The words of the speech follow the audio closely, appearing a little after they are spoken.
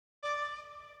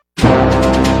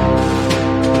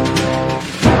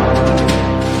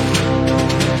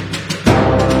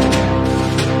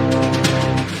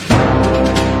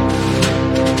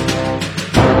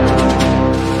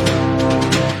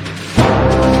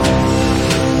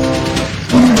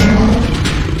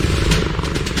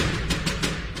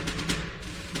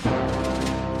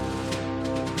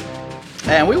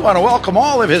we want to welcome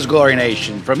all of His Glory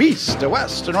Nation from east to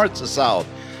west to north to south.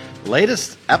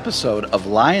 Latest episode of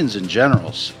Lions and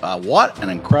Generals. What an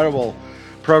incredible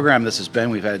program this has been.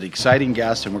 We've had exciting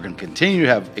guests, and we're going to continue to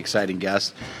have exciting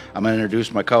guests. I'm going to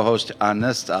introduce my co-host on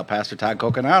this, Pastor Todd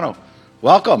Coconato.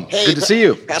 Welcome. Hey, good to see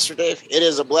you. Pastor Dave. It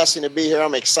is a blessing to be here.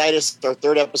 I'm excited. It's our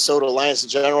third episode of Lions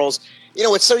and Generals. You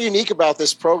know, what's so unique about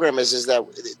this program is that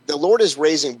the Lord is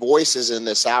raising voices in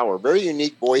this hour, very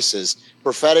unique voices,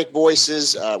 prophetic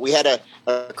voices. We had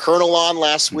a colonel on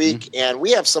last week, and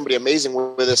we have somebody amazing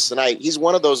with us tonight. He's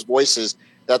one of those voices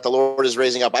that the Lord is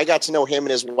raising up. I got to know him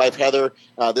and his wife, Heather,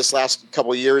 this last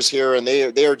couple of years here, and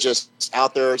they are just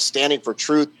out there standing for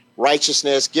truth,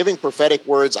 righteousness, giving prophetic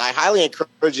words. I highly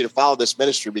encourage you to follow this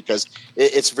ministry because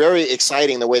it's very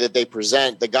exciting the way that they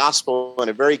present the gospel in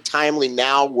a very timely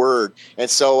now word. And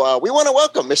so we want to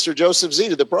welcome Mr. Joseph Z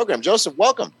to the program. Joseph,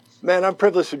 welcome. Man, I'm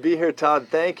privileged to be here, Todd.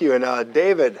 Thank you. And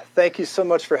David, thank you so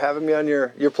much for having me on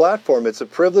your platform. It's a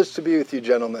privilege to be with you,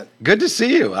 gentlemen. Good to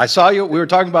see you. I saw you. We were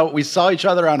talking about, we saw each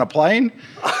other on a plane.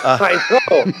 I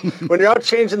know. When you're out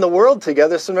changing the world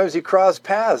together, sometimes you cross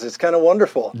paths. It's kind of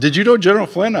wonderful. Did you know General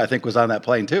Flynn, I think, was on that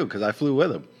plane too? Because I flew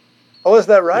with him. Oh, is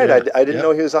that right? Yeah. I didn't know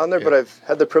he was on there, but I've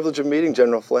had the privilege of meeting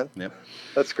General Flynn. Yep.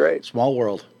 That's great. Small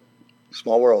world.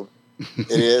 Small world.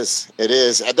 It is.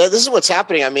 This is what's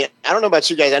happening. I mean, I don't know about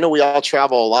you guys. I know we all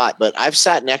travel a lot, but I've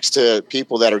sat next to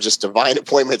people that are just divine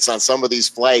appointments on some of these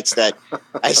flights that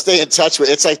I stay in touch with.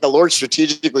 It's like the Lord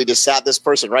strategically just sat this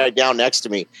person right down next to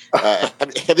me.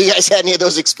 Have you guys had any of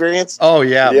those experiences? Oh,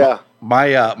 yeah. Yeah.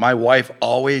 My wife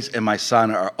always and my son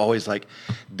are always like,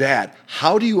 Dad,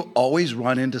 how do you always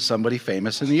run into somebody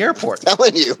famous in the airport? I'm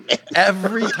telling you.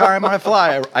 Every time I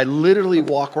fly, I literally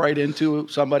walk right into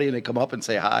somebody and they come up and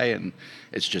say hi, and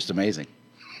it's just amazing.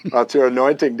 That's your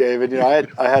anointing, David. You know,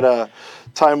 I had a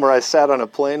time where I sat on a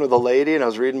plane with a lady and I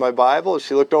was reading my Bible.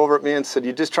 She looked over at me and said,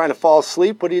 "You just trying to fall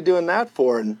asleep? What are you doing that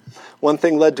for?" And one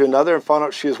thing led to another, and found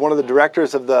out she was one of the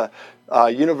directors of the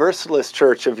Universalist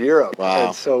Church of Europe. Wow.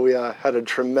 And so we had a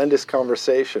tremendous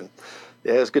conversation.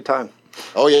 Yeah, it was a good time.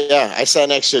 Oh yeah, I sat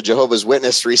next to a Jehovah's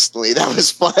Witness recently. That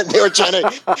was fun. They were trying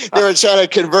to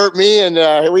convert me,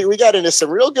 and we got into some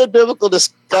real good biblical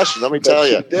discussion. Let me tell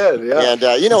you. Did, yeah.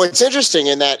 And you know, it's interesting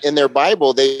in that in their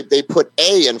Bible they put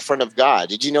a in front of God.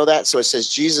 Did you know that? So it says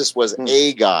Jesus was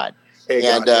a God.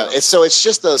 So it's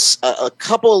just a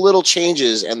couple of little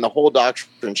changes, and the whole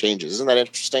doctrine changes. Isn't that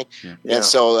interesting? Yeah. And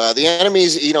so the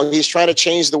enemy's, you know, he's trying to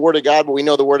change the Word of God, but we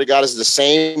know the Word of God is the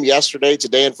same yesterday,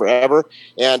 today, and forever.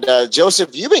 And Joseph,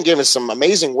 you've been giving some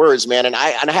amazing words, man. And I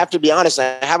have to be honest,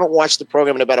 I haven't watched the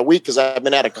program in about a week because I've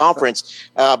been at a conference.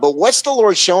 But what's the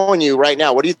Lord showing you right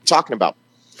now? What are you talking about?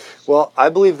 Well, I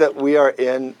believe that we are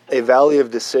in a valley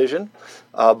of decision.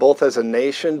 Both as a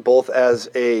nation, both as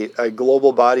a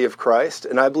global body of Christ.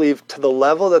 And I believe to the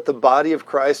level that the body of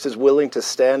Christ is willing to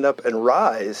stand up and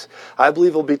rise, I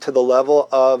believe will be to the level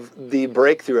of the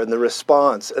breakthrough and the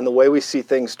response and the way we see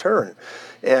things turn.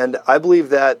 And I believe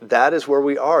that that is where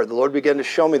we are. The Lord began to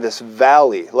show me this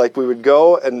valley. Like we would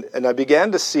go, and I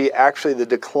began to see actually the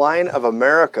decline of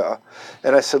America.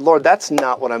 And I said, Lord, that's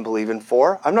not what I'm believing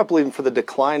for. I'm not believing for the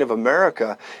decline of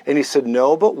America. And he said,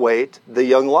 no, but wait, the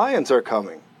young lions are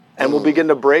coming. And we'll begin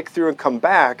to break through and come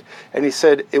back. And he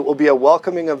said, it will be a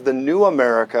welcoming of the new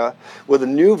America with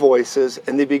new voices,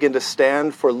 and they begin to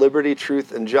stand for liberty,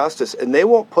 truth, and justice. And they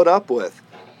won't put up with,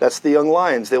 that's the young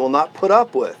lions, they will not put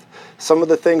up with some of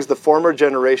the things the former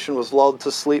generation was lulled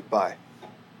to sleep by.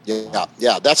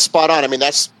 Yeah, that's spot on. I mean,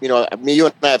 that's, you know, you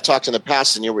and I have talked in the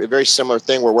past, and you're a very similar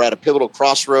thing where we're at a pivotal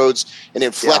crossroads, an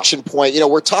inflection point. You know,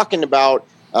 we're talking about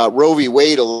Roe v.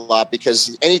 Wade a lot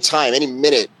because any time, any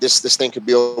minute, this thing could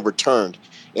be overturned.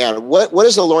 And what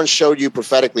has the Lord showed you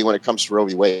prophetically when it comes to Roe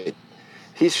v. Wade?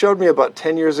 He showed me about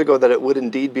 10 years ago that it would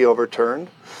indeed be overturned.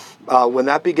 When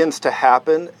that begins to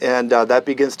happen and that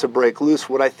begins to break loose,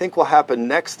 what I think will happen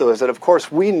next, though, is that, of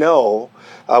course, we know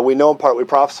in part, we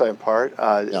prophesy in part.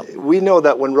 We know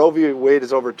that when Roe v. Wade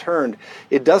is overturned,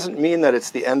 it doesn't mean that it's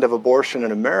the end of abortion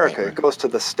in America. It goes to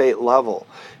the state level.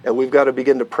 And we've got to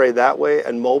begin to pray that way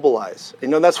and mobilize. You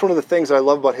know, that's one of the things I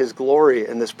love about His Glory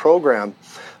in this program,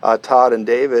 Todd and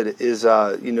David, is,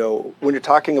 you know, when you're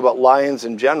talking about Lions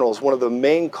and Generals, one of the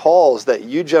main calls that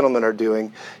you gentlemen are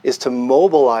doing is to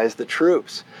mobilize the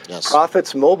troops. Yes.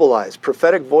 Prophets mobilize.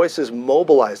 Prophetic voices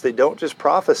mobilize. They don't just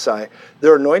prophesy.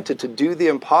 They're anointed to do the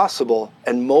impossible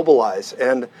and mobilize.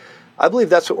 And I believe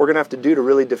that's what we're going to have to do to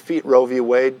really defeat Roe v.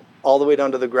 Wade all the way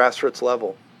down to the grassroots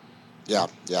level. Yeah,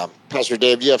 yeah. Pastor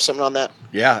Dave, do you have something on that?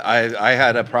 Yeah, I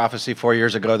had a prophecy 4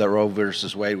 years ago that Roe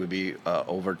versus Wade would be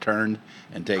overturned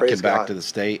and taken Praise back God. to the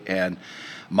state. And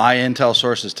my intel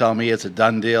sources tell me it's a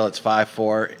done deal. It's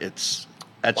 5-4. It's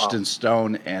etched Wow. in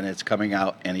stone, and it's coming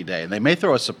out any day. And they may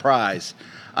throw a surprise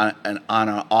on an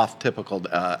off typical,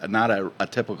 not a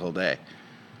typical day.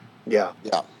 Yeah.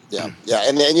 Yeah, yeah, yeah.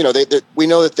 And then, we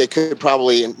know that they could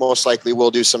probably and most likely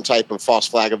will do some type of false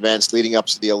flag events leading up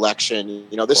to the election.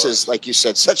 This is, like you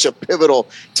said, such a pivotal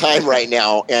time right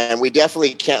now, and we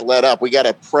definitely can't let up. We got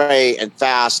to pray and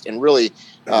fast and really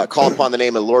call upon the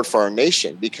name of the Lord for our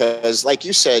nation, because, like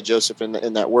you said, Joseph,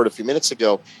 in that word a few minutes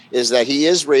ago, is that He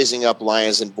is raising up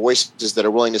lions and voices that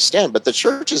are willing to stand. But the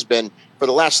church has been, for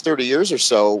the last 30 years or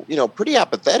so, pretty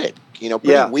apathetic,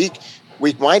 pretty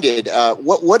weak-minded.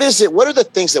 What is it? What are the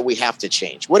things that we have to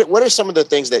change? What are some of the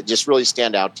things that just really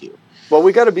stand out to you? Well,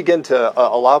 we got to begin to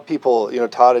allow people,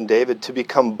 Todd and David, to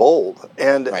become bold.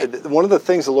 And Right. One of the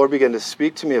things the Lord began to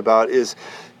speak to me about is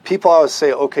people always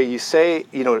say, okay, you say,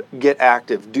 get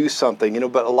active, do something,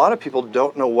 but a lot of people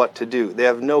don't know what to do. They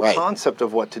have no Right. concept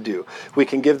of what to do. We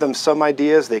can give them some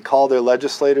ideas. They call their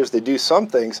legislators. They do some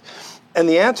things. And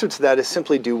the answer to that is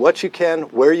simply do what you can,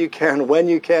 where you can, when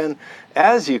you can,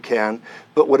 as you can.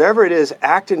 But whatever it is,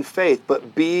 act in faith,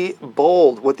 but be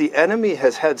bold. What the enemy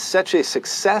has had such a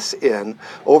success in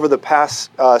over the past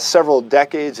several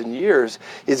decades and years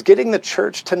is getting the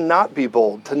church to not be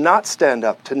bold, to not stand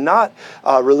up, to not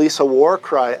release a war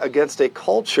cry against a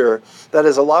culture that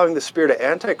is allowing the spirit of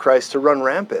Antichrist to run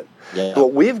rampant. Yeah.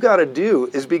 What we've got to do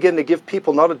is begin to give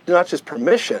people not just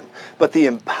permission, but the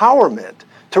empowerment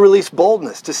to release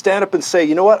boldness, to stand up and say,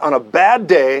 you know what, on a bad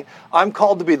day, I'm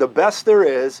called to be the best there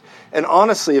is. And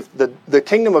honestly, if the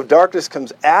kingdom of darkness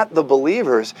comes at the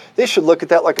believers, they should look at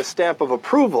that like a stamp of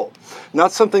approval,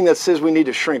 not something that says we need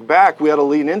to shrink back. We ought to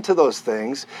lean into those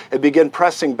things and begin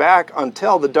pressing back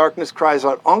until the darkness cries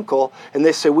out, uncle, and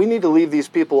they say, we need to leave these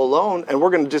people alone, and we're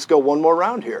going to just go one more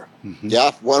round here. Mm-hmm.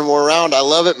 Yeah, one more round. I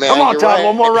love it, man. Come on, You're Tom, right.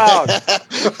 one more round.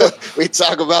 We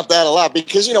talk about that a lot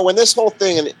because, when this whole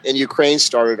thing in Ukraine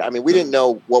started, I mean, we didn't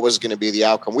know what was going to be the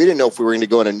outcome. We didn't know if we were going to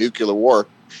go into nuclear war.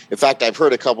 In fact, I've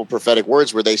heard a couple prophetic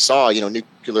words where they saw,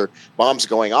 nuclear bombs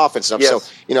going off and stuff.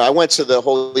 Yes. So, I went to the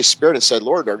Holy Spirit and said,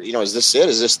 Lord, is this it?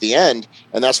 Is this the end?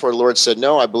 And that's where the Lord said,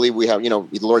 no, I believe we have,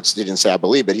 the Lord didn't say I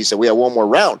believe, but He said we have one more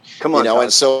round. Come on, Todd.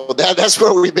 And so that's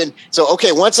where we've been. So,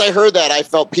 okay, once I heard that, I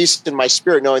felt peace in my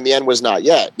spirit knowing the end was not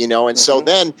yet, and so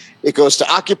then it goes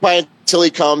to occupy until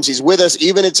He comes. He's with us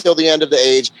even until the end of the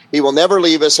age. He will never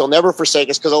leave us. He'll never forsake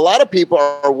us, because a lot of people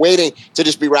are waiting to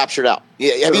just be raptured out.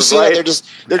 Have you seen that?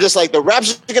 They're just like, the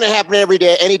rapture's going to happen every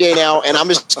day, any day now, and I'm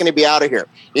just going to be out of here.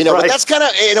 But that's kind of,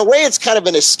 in a way, it's kind of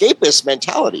an escapist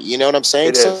mentality. You know what I'm saying?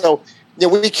 It is. So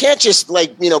we can't just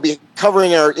be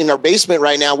covering in our basement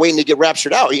right now waiting to get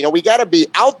raptured out. We got to be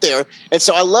out there. And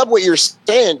so I love what you're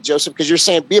saying, Joseph, because you're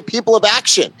saying be a people of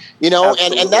action, and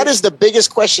that is the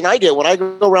biggest question I get when I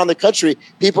go around the country.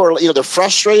 People are, they're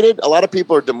frustrated. A lot of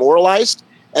people are demoralized.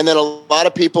 And then a lot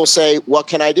of people say, what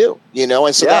can I do?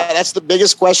 And so that's the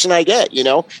biggest question I get,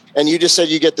 and you just said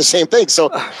you get the same thing. So,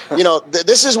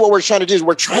 this is what we're trying to do is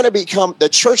we're trying to become, the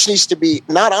church needs to be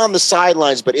not on the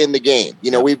sidelines, but in the game.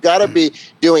 We've got to be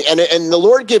doing, and the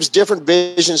Lord gives different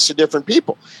visions to different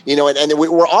people, and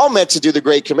we're all meant to do the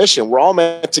Great Commission. We're all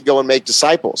meant to go and make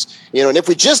disciples, and if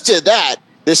we just did that,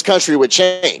 this country would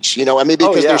change,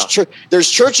 because there's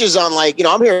churches on,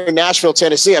 I'm here in Nashville,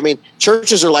 Tennessee. I mean,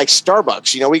 churches are like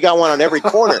Starbucks, we got one on every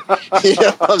corner, you know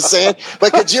what I'm saying?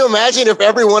 But could you imagine if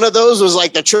every one of those was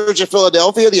like the Church of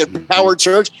Philadelphia, the empowered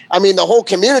church? I mean, the whole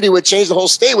community would change, the whole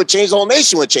state would change, the whole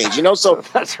nation would change, So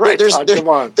that's right. There's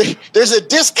a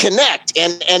disconnect,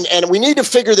 and we need to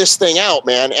figure this thing out,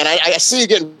 man. And I see you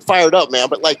getting fired up, man,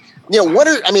 but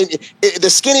the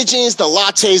skinny jeans, the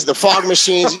lattes, the fog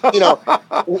machines,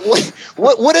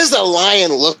 what does a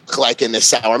lion look like in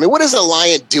this hour? I mean, what is a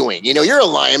lion doing? You're a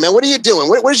lion, man. What are you doing?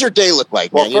 What does your day look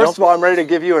like, man? Well, first of all, I'm ready to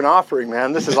give you an offering,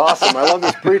 man. This is awesome. I love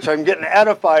this preach. I'm getting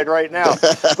edified right now.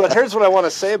 But here's what I want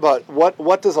to say about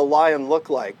what does a lion look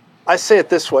like? I say it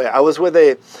this way. I was with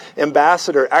an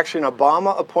ambassador, actually an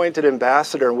Obama-appointed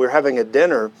ambassador, and we were having a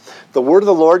dinner. The word of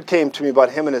the Lord came to me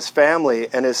about him and his family,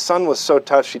 and his son was so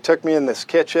touched. He took me in this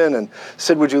kitchen and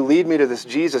said, would you lead me to this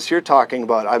Jesus you're talking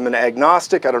about? I'm an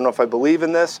agnostic. I don't know if I believe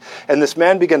in this. And this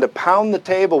man began to pound the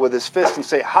table with his fist and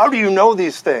say, how do you know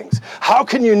these things? How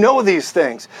can you know these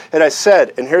things? And I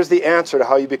said, and here's the answer to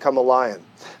how you become a lion.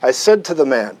 I said to the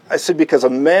man, because a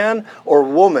man or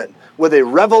woman with a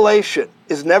revelation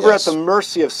is never at the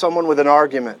mercy of someone with an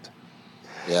argument.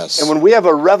 Yes. And when we have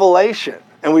a revelation,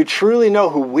 and we truly know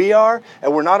who we are,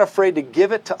 and we're not afraid to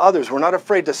give it to others. We're not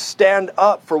afraid to stand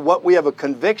up for what we have a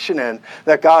conviction in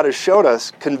that God has showed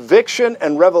us. Conviction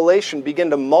and revelation begin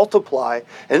to multiply,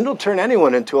 and it'll turn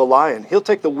anyone into a lion. He'll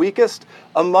take the weakest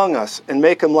among us and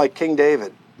make him like King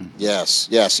David. Yes,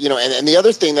 yes. And the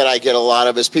other thing that I get a lot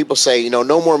of is people say, no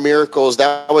more miracles.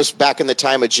 That was back in the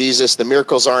time of Jesus. The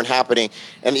miracles aren't happening.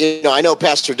 And, I know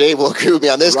Pastor Dave will agree with me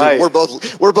on this. Right. We're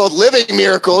both living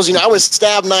miracles. I was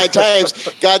stabbed 9 times.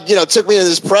 God, took me into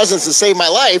his presence and saved my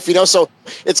life, so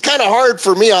it's kind of hard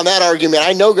for me on that argument.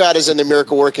 I know God is in the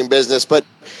miracle working business, but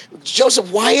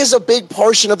Joseph, why is a big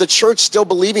portion of the church still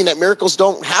believing that miracles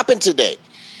don't happen today?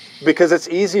 Because it's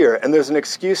easier, and there's an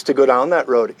excuse to go down that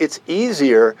road. It's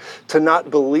easier to not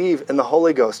believe in the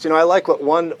Holy Ghost. I like what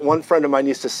one friend of mine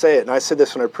used to say it, and I say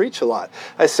this when I preach a lot.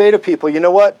 I say to people, you know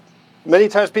what? Many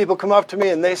times people come up to me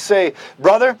and they say,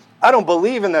 brother, I don't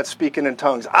believe in that speaking in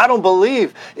tongues. I don't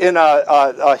believe in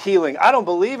healing. I don't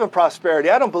believe in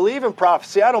prosperity. I don't believe in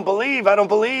prophecy. I don't believe.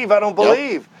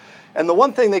 Yep. And the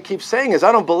one thing they keep saying is,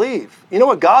 I don't believe. You know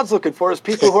what God's looking for is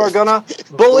people who are going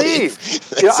to believe.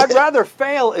 I'd rather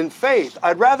fail in faith.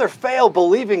 I'd rather fail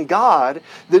believing God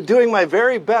than doing my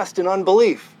very best in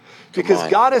unbelief. Because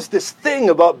God is this thing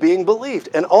about being believed.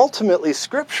 And ultimately,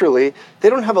 scripturally, they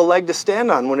don't have a leg to stand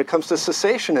on when it comes to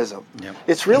cessationism. Yep.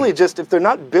 It's really just if they're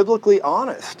not biblically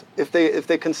honest, if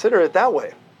they consider it that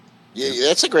way. Yeah,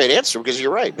 that's a great answer because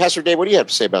you're right. Pastor Dave, what do you have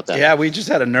to say about that? Yeah, we just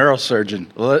had a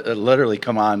neurosurgeon literally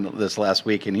come on this last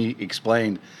week, and he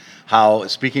explained how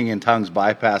speaking in tongues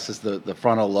bypasses the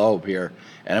frontal lobe here,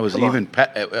 and it was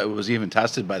even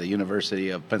tested by the University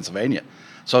of Pennsylvania.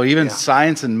 So even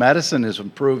science and medicine has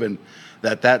proven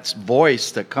that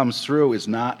voice that comes through is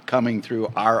not coming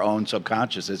through our own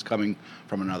subconscious; it's coming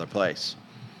from another place.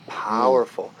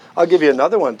 Powerful. I'll give you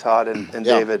another one, Todd and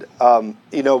David.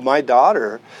 My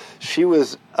daughter, she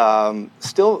was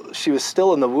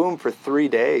still in the womb for 3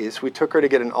 days. We took her to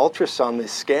get an ultrasound. They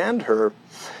scanned her,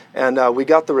 and we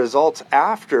got the results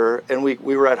after, and we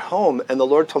were at home, and the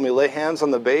Lord told me, lay hands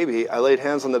on the baby. I laid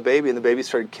hands on the baby, and the baby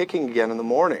started kicking again in the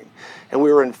morning. And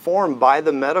we were informed by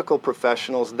the medical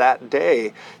professionals that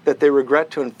day that they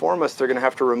regret to inform us they're going to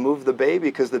have to remove the baby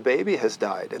because the baby has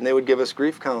died, and they would give us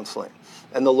grief counseling.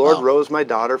 And the Lord rose my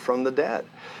daughter from the dead.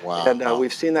 Wow. And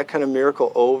we've seen that kind of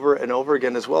miracle over and over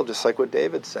again as well, just like what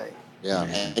David's saying. Yeah,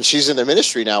 and she's in the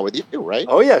ministry now with you, right?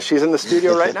 Oh, yeah, she's in the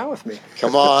studio right now with me.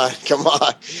 Come on.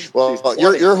 Well,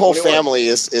 your whole family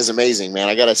is amazing, man.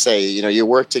 I got to say, you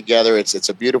work together. It's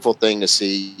a beautiful thing to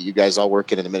see you guys all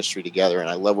working in the ministry together, and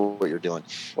I love what you're doing.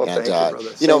 Well, thank you,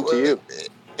 brother. Same to you.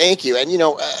 Thank you. And,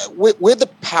 with the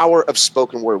power of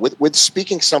spoken word, with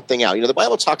speaking something out, the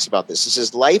Bible talks about this. It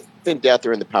says life and death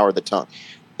are in the power of the tongue.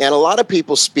 And a lot of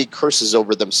people speak curses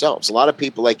over themselves. A lot of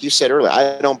people, like you said earlier,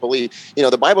 I don't believe,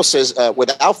 the Bible says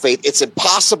without faith, it's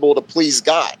impossible to please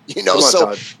God,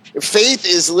 so faith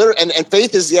is literally, and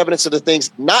faith is the evidence of the things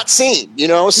not seen,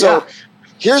 so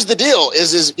here's the deal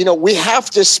is, we have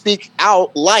to speak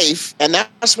out life. And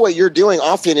that's what you're doing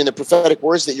often in the prophetic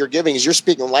words that you're giving is you're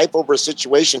speaking life over a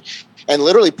situation and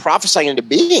literally prophesying into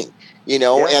being.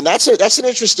 And that's an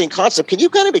interesting concept. Can you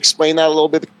kind of explain that a little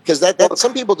bit? Because that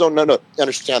some people don't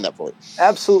understand that fully.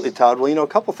 Absolutely, Todd. Well, a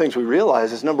couple things we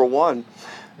realize is, number one,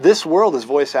 this world is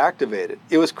voice activated.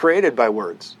 It was created by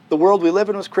words. The world we live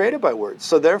in was created by words.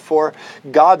 So therefore,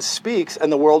 God speaks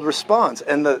and the world responds.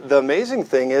 And the amazing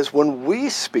thing is when we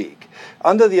speak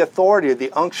under the authority of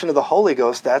the unction of the Holy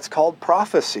Ghost, that's called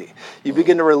prophecy. You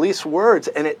begin to release words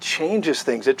and it changes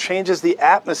things. It changes the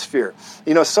atmosphere.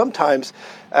 Sometimes,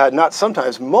 not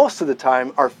sometimes, most of the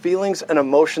time, our feelings and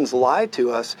emotions lie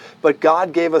to us, but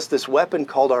God gave us this weapon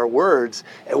called our words.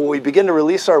 And when we begin to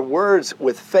release our words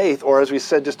with faith, or as we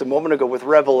said just a moment ago, with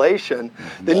revelation,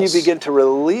 then you begin to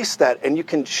release that and you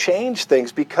can change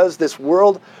things because this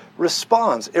world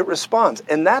responds. It responds.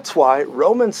 And that's why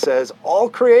Romans says all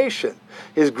creation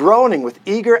is groaning with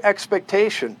eager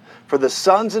expectation for the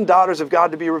sons and daughters of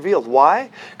God to be revealed. Why?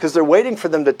 Because they're waiting for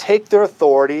them to take their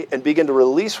authority and begin to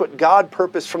release what God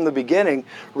purposed from the beginning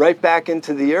right back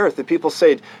into the earth. The people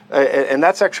say, and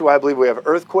that's actually why I believe we have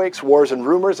earthquakes, wars, and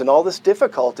rumors, and all this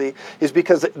difficulty is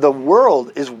because the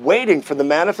world is waiting for the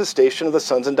manifestation of the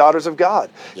sons and daughters of God.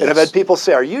 Yes. And I've had people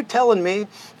say, are you telling me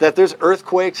that there's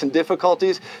earthquakes and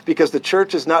difficulties because the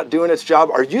church is not doing its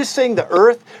job? Are you saying the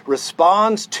earth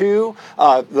responds to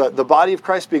the body of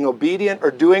Christ being obedient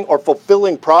or doing or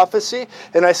fulfilling prophecy?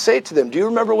 And I say to them, do you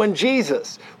remember when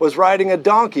Jesus was riding a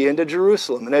donkey into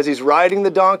Jerusalem? And as he's riding the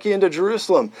donkey into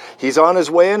Jerusalem, he's on his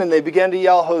way in and they began to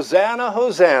yell, Hosanna,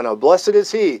 Hosanna, blessed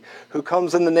is he who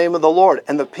comes in the name of the Lord.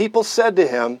 And the people said to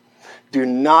him, Do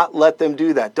not let them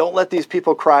do that. Don't let these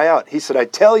people cry out. He said, I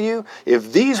tell you,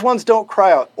 if these ones don't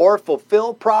cry out or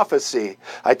fulfill prophecy,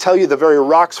 I tell you the very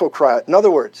rocks will cry out. In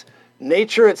other words,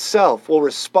 nature itself will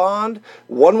respond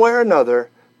one way or another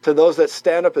to those that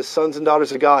stand up as sons and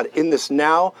daughters of God in this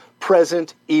now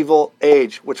present evil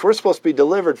age, which we're supposed to be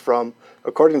delivered from,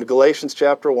 according to Galatians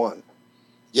chapter 1.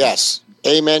 Yes.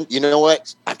 Amen. You know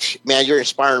what, man, you're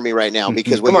inspiring me right now,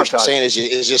 because what you're saying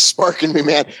is just sparking me,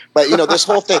 man. But this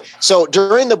whole thing. So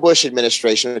during the Bush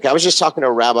administration, I was just talking to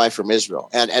a rabbi from Israel,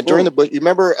 and during the Bush, you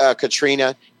remember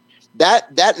Katrina?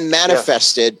 That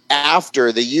manifested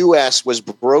after the U.S. was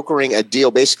brokering a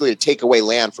deal basically to take away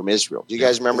land from Israel. Do you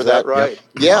guys remember that? Right.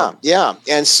 Yeah.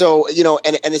 And so,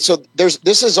 and so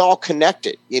this is all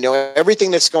connected,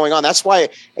 everything that's going on. That's why,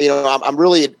 I'm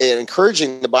really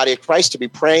encouraging the body of Christ to be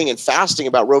praying and fasting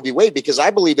about Roe v. Wade, because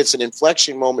I believe it's an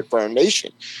inflection moment for our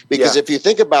nation. Because if you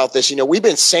think about this, we've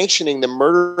been sanctioning the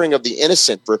murdering of the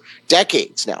innocent for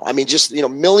decades now. I mean, just,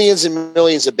 millions and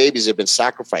millions of babies have been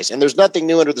sacrificed, and there's nothing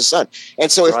new under the sun.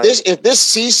 And so if this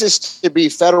ceases to be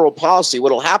federal policy,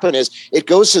 what will happen is it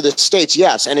goes to the states,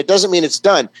 yes, and it doesn't mean it's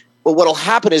done. But what will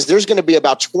happen is there's going to be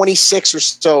about 26 or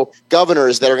so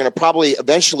governors that are going to probably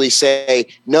eventually say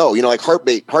no, like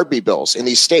heartbeat bills in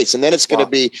these states. And then it's going to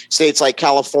be states like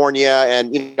California.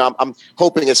 And, I'm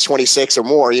hoping it's 26 or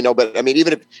more, but I mean,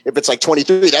 even if it's like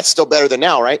 23, that's still better than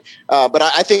now. Right. But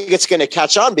I think it's going to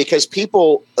catch on because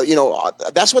people,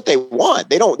 that's what they want.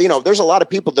 They don't, there's a lot of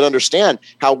people that understand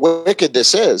how wicked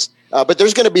this is. But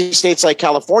there's going to be states like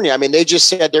California. I mean, they just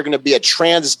said they're going to be a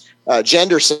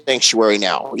gender sanctuary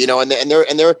now,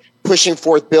 and they're pushing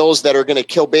forth bills that are going to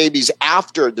kill babies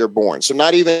after they're born. So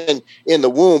not even in the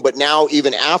womb, but now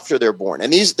even after they're born.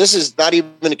 And this is not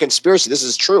even a conspiracy. This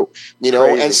is true,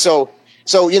 Crazy. And so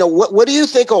what do you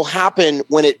think will happen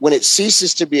when it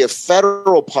ceases to be a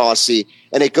federal policy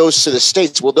and it goes to the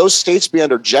states? Will those states be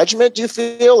under judgment, do you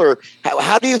feel, or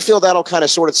how do you feel that'll kind of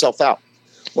sort itself out?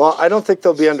 Well, I don't think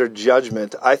they'll be under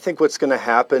judgment. I think what's going to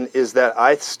happen is that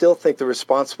I still think the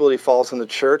responsibility falls on the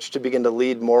church to begin to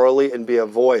lead morally and be a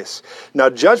voice. Now,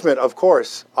 judgment, of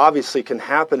course, obviously can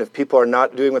happen if people are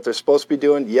not doing what they're supposed to be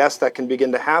doing. Yes, that can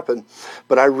begin to happen.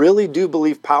 But I really do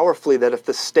believe powerfully that if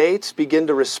the states begin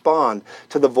to respond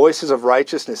to the voices of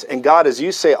righteousness, and God, as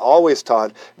you say always,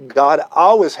 Todd, God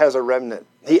always has a remnant.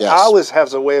 He always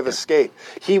has a way of escape.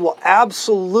 He will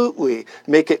absolutely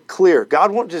make it clear.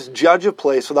 God won't just judge a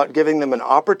place without giving them an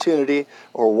opportunity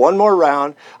or one more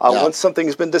round. Once something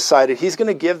has been decided, he's going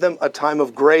to give them a time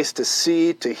of grace to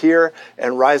see, to hear,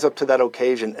 and rise up to that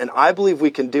occasion. And I believe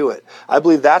we can do it. I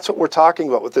believe that's what we're talking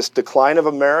about with this decline of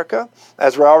America,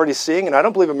 as we're already seeing. And I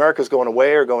don't believe America's going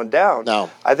away or going down. No.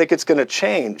 I think it's going to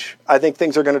change. I think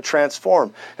things are going to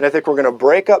transform. And I think we're going to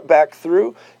break up back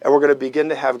through, and we're going to begin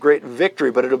to have great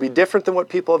victory. But it'll be different than what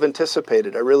people have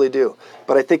anticipated. I really do.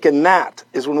 But I think in that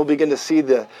is when we'll begin to see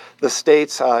the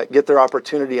states get their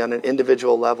opportunity on an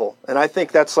individual level. And I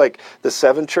think that's like the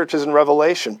 7 churches in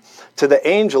Revelation, to the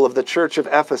angel of the church of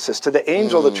Ephesus, to the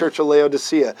angel of the church of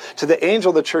Laodicea, to the angel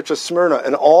of the church of Smyrna,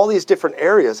 and all these different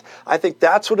areas. I think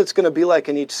that's what it's going to be like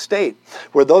in each state,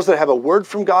 where those that have a word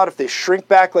from God, if they shrink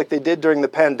back like they did during the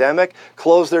pandemic,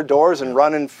 close their doors and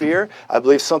run in fear, I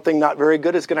believe something not very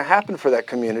good is going to happen for that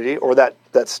community or that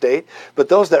state. But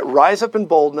those that rise up in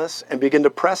boldness and begin to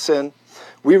press in,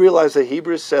 we realize that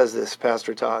Hebrews says this,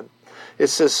 Pastor Todd. It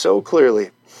says so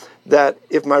clearly that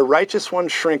if my righteous one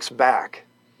shrinks back,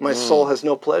 my soul has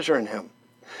no pleasure in him.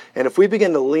 And if we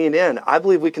begin to lean in, I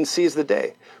believe we can seize the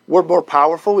day. We're more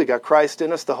powerful. We got Christ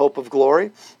in us, the hope of glory.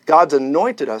 God's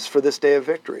anointed us for this day of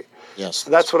victory. Yes.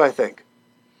 So that's what I think.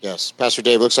 Yes. Pastor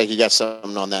Dave, looks like you got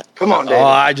something on that. Come on, Dave. Oh,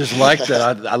 I just like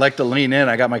that. I like to lean in.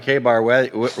 I got my K-bar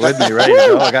with me, ready to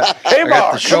go. I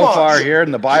got the shofar here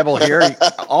and the Bible here.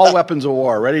 All weapons of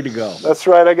war, ready to go. That's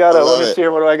right. I got let me see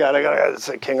here. What do I got? I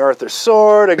got King Arthur's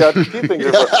sword. I got a few things.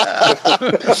 We're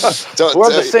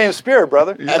the same spirit,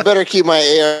 brother. I better keep my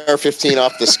AR-15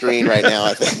 off the screen right now,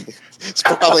 I think. It's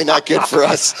probably not good for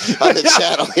us on the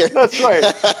channel here. That's right.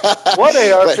 What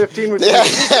AR-15 would you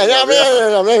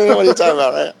what are you talking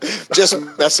about? Right? Just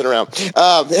messing around.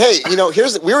 Hey,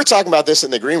 we were talking about this in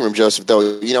the green room, Joseph,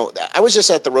 though. I was just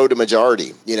at the Road to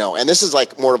Majority, and this is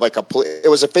like more of like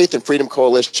it was a Faith and Freedom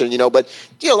Coalition, but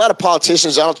a lot of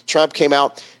politicians, Donald Trump came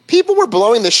out. People were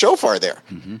blowing the shofar there.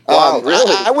 Mm-hmm. Wow,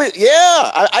 really?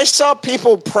 I saw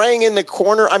people praying in the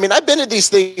corner. I mean, I've been to these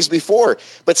things before,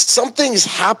 but something's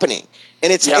happening.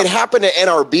 And it happened at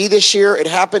NRB this year. It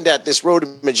happened at this Road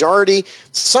to Majority.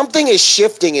 Something is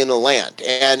shifting in the land.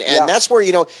 And that's where,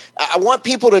 I want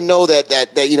people to know that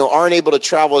aren't able to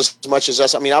travel as much as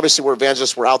us. I mean, obviously we're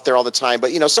evangelists, we're out there all the time,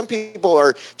 but some people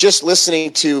are just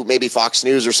listening to maybe Fox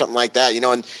News or something like that,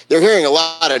 and they're hearing a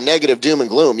lot of negative doom and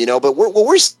gloom, but what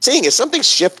we're seeing is something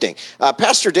shifting.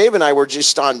 Pastor Dave and I were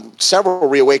just on several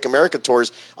Reawake America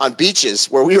tours on beaches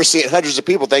where we were seeing hundreds of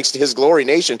people, thanks to His Glory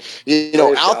Nation,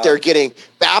 out there getting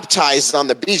baptized on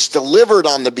the beach, delivered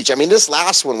on the beach. I mean, this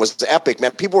last one was epic,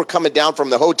 man. People were coming down from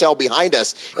the hotel behind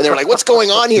us, and they were like, "What's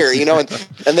going on here?"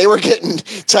 And they were getting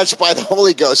touched by the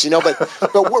Holy Ghost,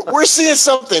 But we're seeing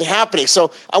something happening.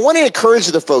 So I want to encourage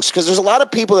the folks, because there's a lot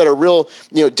of people that are real,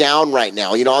 down right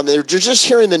now. And they're just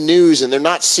hearing the news and they're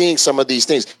not seeing some of these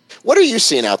things. What are you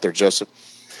seeing out there, Joseph?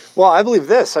 Well, I believe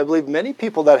this. I believe many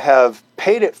people that have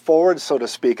paid it forward, so to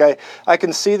speak. I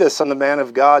can see this on the man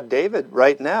of God, David,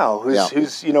 right now,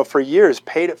 who's for years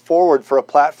paid it forward for a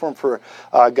platform for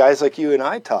guys like you and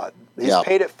I, Todd. He's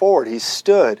paid it forward. He's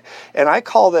stood. And I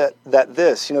call that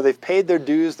this. They've paid their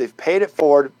dues. They've paid it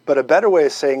forward. But a better way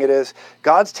of saying it is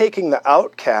God's taking the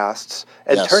outcasts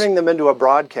and turning them into a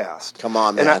broadcast. Come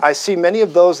on, man. And I see many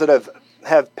of those that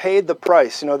have paid the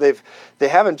price. They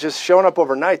haven't just shown up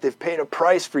overnight. They've paid a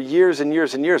price for years and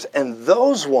years and years. And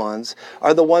those ones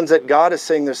are the ones that God is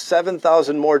saying there's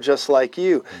 7,000 more just like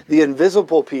you. The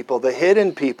invisible people, the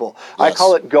hidden people. Yes. I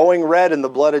call it going red in the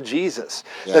blood of Jesus.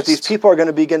 Yes. That these people are going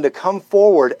to begin to come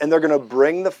forward and they're going to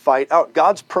bring the fight out.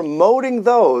 God's promoting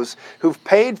those who've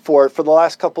paid for it for the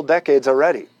last couple decades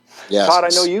already. Yes. Todd, I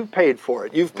know you've paid for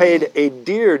it. You've paid a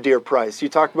dear, dear price. You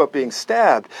talked about being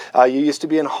stabbed. You used to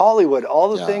be in Hollywood. All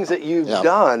the things that you've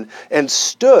done and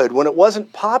stood when it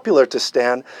wasn't popular to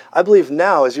stand. I believe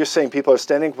now, as you're saying, people are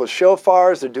standing with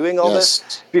shofars. They're doing all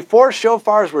this. Before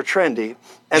shofars were trendy,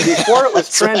 and before it was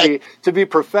trendy to be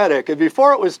prophetic, and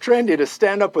before it was trendy to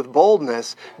stand up with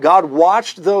boldness, God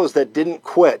watched those that didn't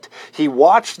quit. He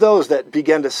watched those that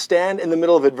began to stand in the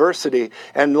middle of adversity.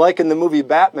 And like in the movie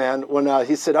Batman, when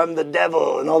he said, "I'm the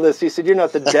devil," and all this, he said, "You're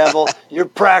not the devil, you're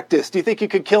practiced. Do you think you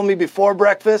could kill me before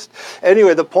breakfast?"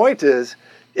 Anyway, the point is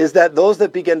that those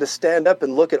that begin to stand up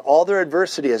and look at all their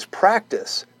adversity as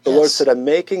practice, the Lord said, "I'm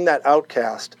making that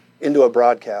outcast into a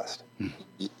broadcast."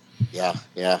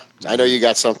 Yeah. I know you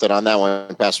got something on that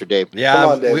one, Pastor Dave. Yeah, Come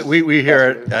on, Dave. we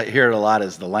hear it a lot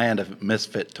as the land of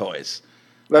misfit toys.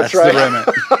 That's right.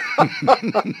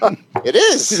 The It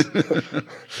is.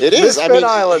 It is. Misfit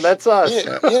Island, that's us.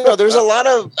 There's a lot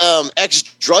of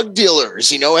ex-drug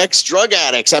dealers, ex-drug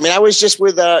addicts. I mean, I was just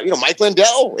with, Mike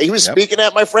Lindell. He was speaking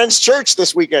at my friend's church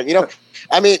this weekend,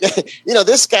 I mean,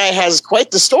 this guy has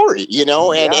quite the story, and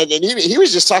he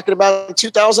was just talking about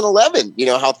 2011,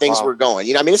 how things were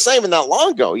going. I mean, it's not even that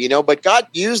long ago, but God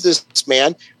used this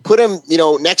man, put him,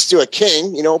 next to a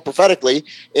king, prophetically.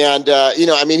 And,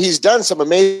 I mean, he's done some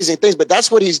amazing things, but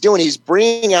that's what he's doing. He's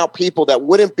bringing out people that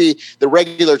wouldn't be the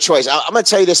regular choice. I'm going to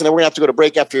tell you this, and then we're going to have to go to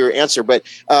break after your answer. But,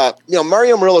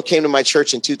 Mario Murillo came to my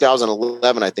church in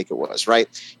 2011, I think it was, right?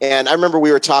 And I remember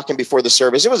we were talking before the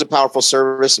service. It was a powerful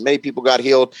service, and many people got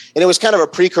healed. And it was kind of a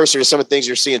precursor to some of the things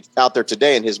you're seeing out there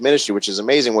today in his ministry, which is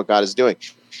amazing what God is doing.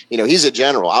 He's a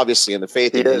general, obviously, in the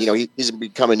faith. He's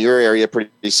becoming your area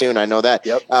pretty soon. I know that.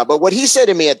 Yep. But what he said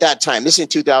to me at that time, this is in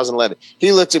 2011,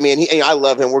 he looked at me and I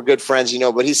love him. We're good friends,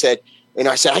 but he said,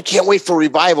 I said, "I can't wait for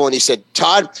revival." And he said,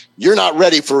 "Todd, you're not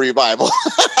ready for revival."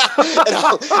 And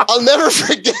I'll never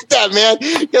forget that, man,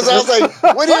 because I was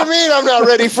like, "What do you mean I'm not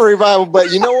ready for revival?"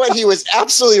 But you know what? He was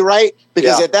absolutely right,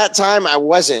 because at that time I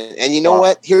wasn't. And you know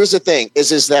what? Here's the thing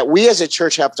is that we as a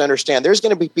church have to understand there's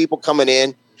going to be people coming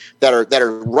in that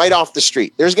are right off the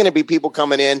street. There's going to be people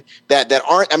coming in that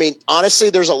aren't. I mean, honestly,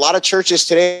 there's a lot of churches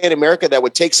today in America that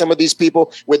would take some of these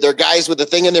people with their guys with the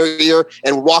thing in their ear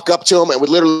and walk up to them and would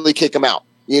literally kick them out.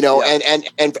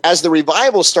 And as the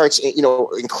revival starts,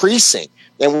 increasing,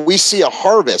 and we see a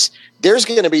harvest, there's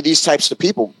going to be these types of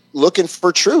people looking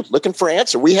for truth, looking for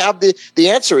answer. We have the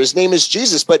answer. His name is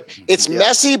Jesus, but it's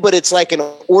messy, but it's like an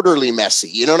orderly messy.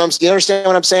 You understand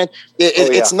what I'm saying?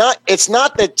 It's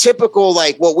not the typical,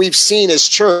 like what we've seen as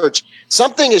church.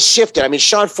 Something has shifted. I mean,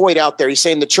 Sean Foyt out there, he's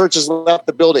saying the church has left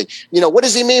the building. What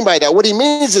does he mean by that? What he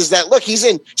means is that, look, he's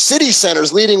in city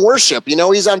centers leading worship.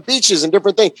 He's on beaches and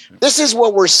different things. This is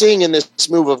what we're seeing in this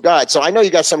move of God. So I know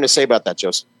you got something to say about that,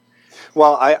 Joseph.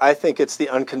 Well, I think it's the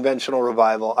unconventional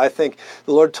revival. I think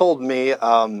the Lord told me,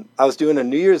 I was doing a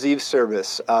New Year's Eve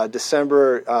service,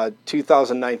 December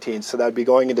 2019, so that would be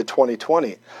going into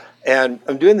 2020. And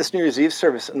I'm doing this New Year's Eve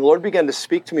service, and the Lord began to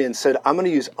speak to me and said, I'm going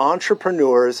to use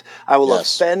entrepreneurs. I will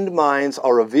offend minds.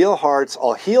 I'll reveal hearts.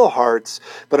 I'll heal hearts.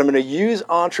 But I'm going to use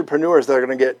entrepreneurs that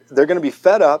they're going to be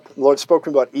fed up. The Lord spoke to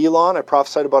me about Elon. I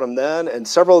prophesied about him then, and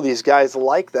several of these guys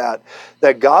like that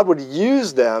God would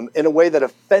use them in a way that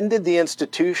offended the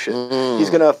institution. He's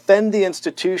going to offend the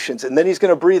institutions, and then he's going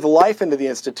to breathe life into the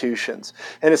institutions.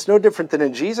 And it's no different than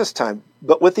in Jesus' time.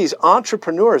 But with these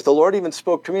entrepreneurs, the Lord even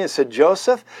spoke to me and said,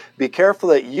 Joseph, be careful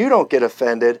that you don't get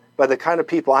offended by the kind of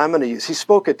people I'm going to use. He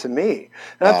spoke it to me.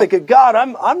 And I'm thinking, God,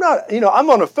 I'm not, I'm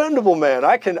an unoffendable man.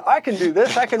 I can do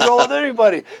this. I can roll with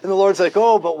anybody. And the Lord's like,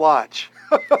 oh, but watch.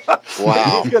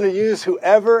 Wow. He's going to use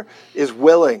whoever is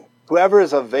willing, whoever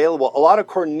is available. A lot of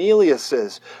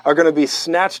Corneliuses are going to be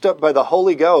snatched up by the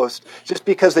Holy Ghost just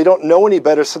because they don't know any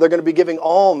better, so they're going to be giving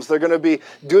alms. They're going to be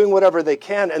doing whatever they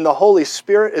can, and the Holy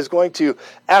Spirit is going to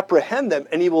apprehend them,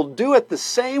 and he will do it the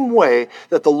same way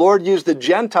that the Lord used the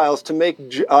Gentiles to make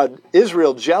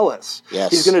Israel jealous.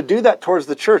 Yes. He's going to do that towards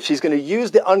the church. He's going to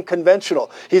use the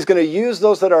unconventional. He's going to use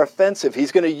those that are offensive.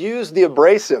 He's going to use the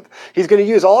abrasive. He's going to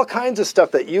use all kinds of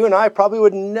stuff that you and I probably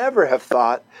would never have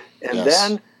thought, and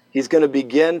then he's going to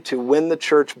begin to win the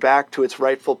church back to its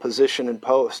rightful position and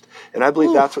post. And I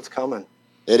believe that's what's coming.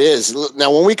 It is. Now,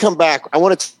 when we come back, I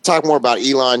want to talk more about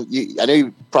Elon. I know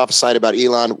you prophesied about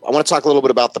Elon. I want to talk a little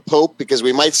bit about the Pope, because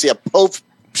we might see a Pope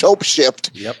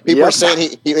shift. People are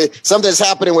saying something's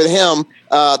happening with him.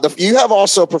 You have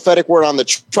also a prophetic word on the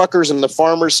truckers and the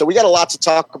farmers. So we got a lot to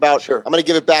talk about. Sure. I'm going to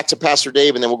give it back to Pastor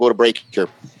Dave, and then we'll go to break here.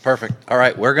 Perfect. All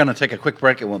right, we're going to take a quick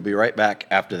break, and we'll be right back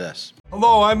after this.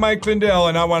 Hello, I'm Mike Lindell,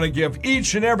 and I want to give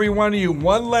each and every one of you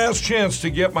one last chance to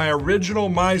get my original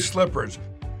My Slippers.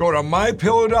 Go to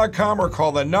MyPillow.com or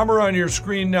call the number on your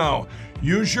screen now.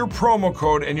 Use your promo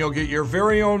code and you'll get your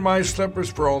very own My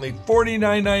Slippers for only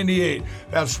 $49.98.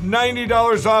 That's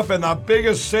 $90 off and the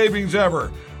biggest savings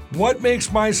ever. What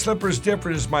makes My Slippers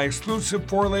different is my exclusive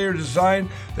 4-layer design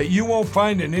that you won't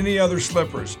find in any other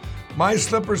slippers. My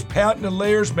Slippers' patented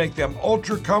layers make them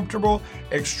ultra comfortable,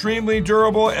 extremely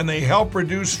durable, and they help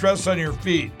reduce stress on your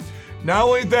feet. Not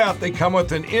only that, they come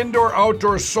with an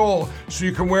indoor-outdoor sole so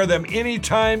you can wear them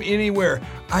anytime, anywhere.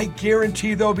 I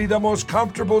guarantee they'll be the most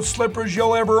comfortable slippers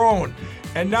you'll ever own.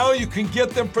 And now you can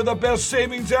get them for the best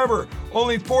savings ever,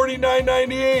 only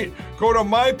 $49.98. Go to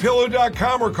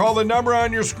MyPillow.com or call the number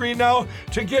on your screen now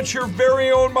to get your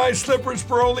very own My Slippers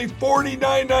for only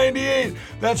 $49.98.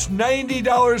 That's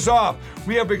 $90 off.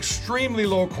 We have extremely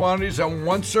low quantities, and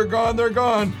once they're gone, they're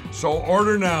gone. So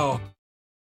order now.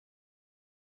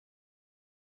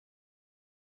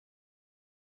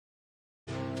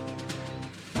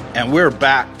 And we're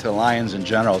back to Lions and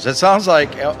Generals. It sounds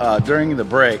like during the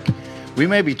break, we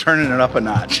may be turning it up a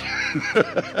notch.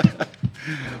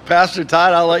 Pastor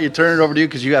Todd, I'll let you turn it over to you,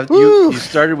 because you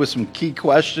started with some key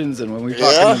questions, and when we were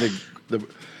talking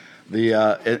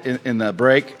in the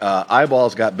break,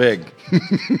 eyeballs got big.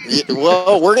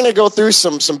 Well, we're going to go through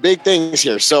some big things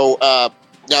here. So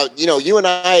now, you and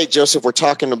I, Joseph, were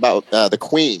talking about the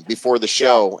Queen before the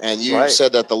show, and you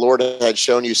said that the Lord had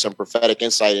shown you some prophetic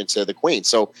insight into the Queen.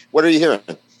 So what are you hearing?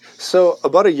 So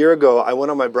about a year ago, I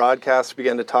went on my broadcast,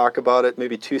 began to talk about it,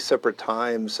 maybe 2 separate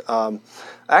times. I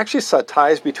actually saw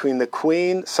ties between the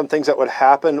Queen, some things that would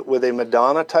happen with a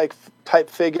Madonna type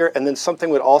figure, and then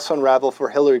something would also unravel for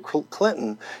Hillary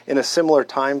Clinton in a similar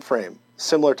time frame.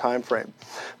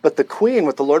 But the Queen,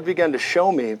 what the Lord began to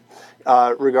show me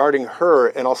regarding her,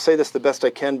 and I'll say this the best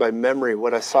I can by memory,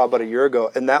 what I saw about a year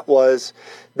ago, and that was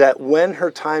that when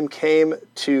her time came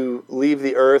to leave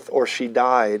the earth or she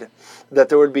died, that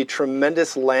there would be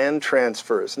tremendous land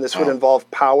transfers. And this would involve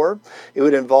power, it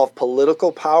would involve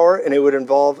political power, and it would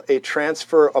involve a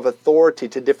transfer of authority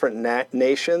to different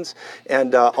nations,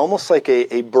 and almost like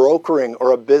a brokering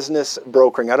or a business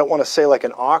brokering. I don't want to say like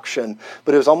an auction,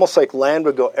 but it was almost like land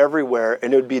would go everywhere,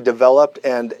 and it would be developed,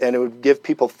 and it would give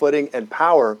people footing and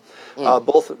power,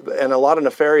 both, and a lot of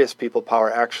nefarious people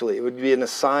power, actually. It would be an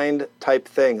assigned type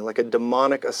thing, like a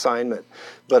demonic assignment.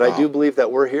 But I do believe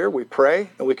that we're here, we pray,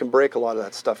 and we can break a lot of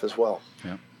that stuff as well.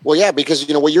 Yeah. Well, yeah, because,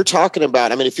 what you're talking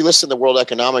about, I mean, if you listen to the World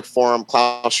Economic Forum,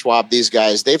 Klaus Schwab, these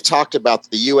guys, they've talked about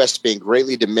the U.S. being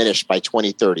greatly diminished by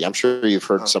 2030. I'm sure you've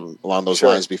heard some along those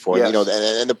lines before. Yes.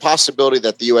 And the possibility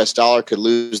that the U.S. dollar could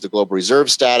lose the global reserve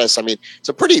status. I mean, it's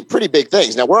a pretty big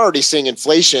things. Now, we're already seeing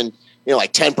inflation,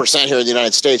 like 10% here in the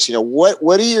United States.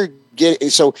 What do you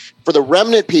get? So for the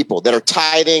remnant people that are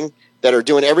tithing, that are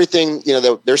doing everything,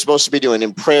 that they're supposed to be doing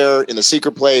in prayer, in the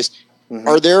secret place,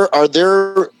 are their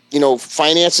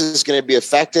finances going to be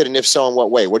affected? And if so, in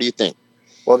what way? What do you think?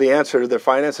 Well, the answer to their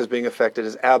finances being affected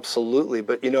is absolutely.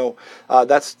 But,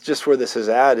 that's just where this is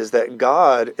at, is that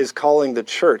God is calling the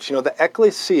church. The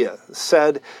ecclesia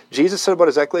said, Jesus said about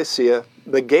his ecclesia,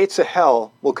 the gates of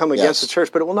hell will come against the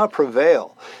church, but it will not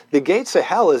prevail. The gates of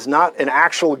hell is not an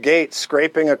actual gate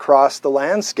scraping across the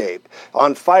landscape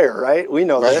on fire, right? We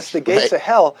know this. The gates of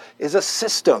hell is a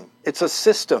system. It's a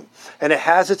system, and it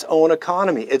has its own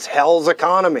economy. It's hell's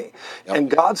economy. Yep. And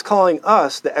God's calling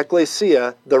us, the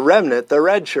ecclesia, the remnant, the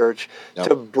red church,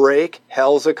 to break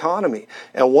hell's economy.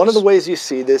 And one of the ways you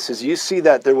see this is you see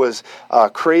that there was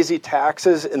crazy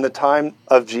taxes in the time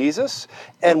of Jesus.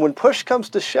 And when push comes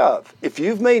to shove, if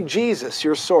you've made Jesus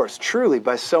your source, truly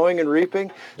by sowing and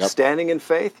reaping, standing in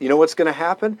faith, you know what's going to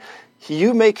happen?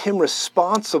 You make him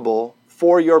responsible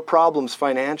for your problems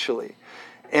financially.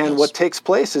 And what takes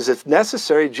place is, if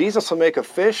necessary, Jesus will make a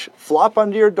fish flop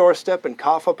onto your doorstep and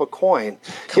cough up a coin.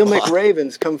 He'll make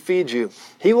ravens come feed you.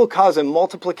 He will cause a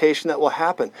multiplication that will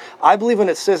happen. I believe when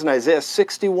it says in Isaiah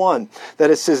 61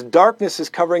 that it says darkness is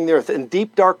covering the earth and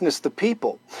deep darkness the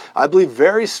people. I believe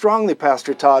very strongly,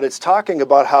 Pastor Todd, it's talking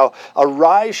about how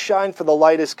arise, shine, for the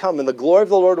light is come, and the glory of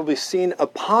the Lord will be seen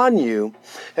upon you.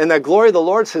 And that glory of the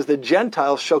Lord says the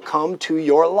Gentiles shall come to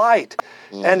your light.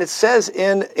 And it says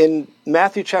in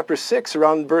Matthew chapter 6,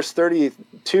 around verse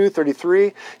 32,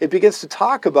 33, it begins to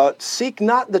talk about, seek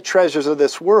not the treasures of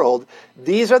this world.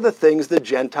 These are the things the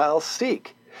Gentiles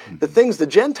seek. The things the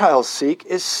Gentiles seek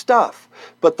is stuff.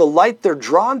 But the light they're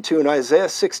drawn to in Isaiah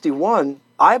 61,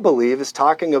 I believe, is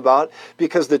talking about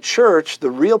because the church, the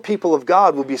real people of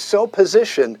God, will be so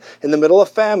positioned in the middle of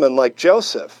famine like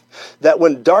Joseph, that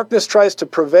when darkness tries to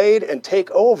pervade and take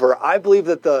over, I believe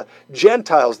that the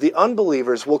Gentiles, the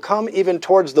unbelievers, will come even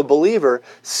towards the believer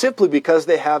simply because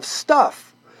they have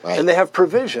stuff and they have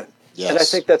provision. And I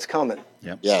think that's coming.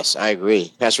 Yep. Yes, I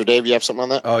agree. Pastor Dave, you have something on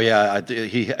that? Oh yeah,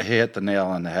 he hit the nail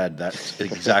on the head. That's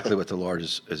exactly what the Lord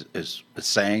is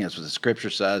saying. That's what the Scripture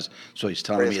says. So He's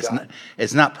telling me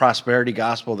it's not prosperity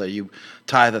gospel that you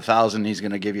tithe 1,000, He's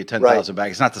going to give you 10,000 back.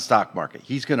 It's not the stock market.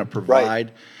 He's going to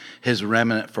provide His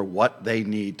remnant for what they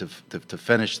need to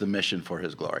finish the mission for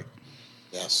His glory.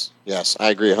 Yes, I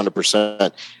agree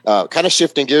 100%. Kind of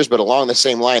shifting gears, but along the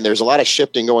same line, there's a lot of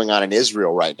shifting going on in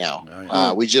Israel right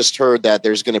now. We just heard that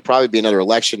there's going to probably be another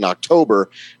election in October.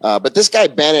 But this guy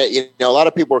Bennett, a lot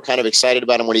of people were kind of excited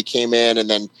about him when he came in, and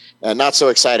then not so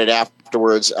excited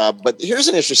afterwards. But here's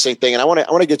an interesting thing, and I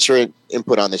want to get your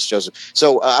input on this, Joseph.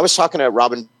 So I was talking to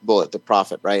Robin Bullitt, the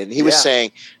prophet, right? And he was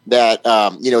saying that,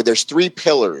 there's three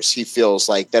pillars, he feels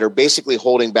like, that are basically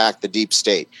holding back the deep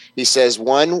state. He says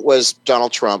one was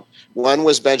Donald Trump, one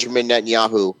was Benjamin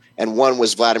Netanyahu, and one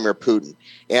was Vladimir Putin.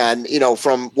 And,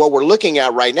 from what we're looking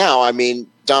at right now, I mean,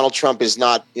 Donald Trump is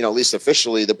not, at least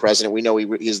officially the president. We know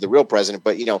he's the real president,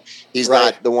 but, he's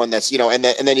not the one that's, and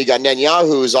then you got Netanyahu,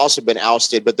 who's also been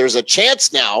ousted, but there's a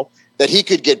chance now that he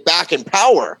could get back in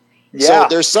power. So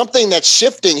there's something that's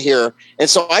shifting here. And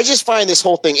so I just find this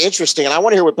whole thing interesting, and I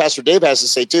want to hear what Pastor Dave has to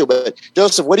say too. But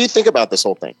Joseph, what do you think about this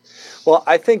whole thing? Well,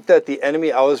 I think that the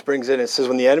enemy always brings in, it says,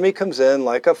 when the enemy comes in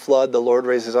like a flood, the Lord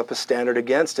raises up a standard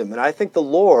against him. And I think the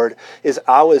Lord is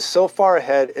always so far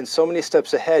ahead and so many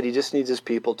steps ahead, he just needs his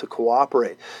people to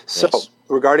cooperate. So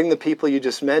regarding the people you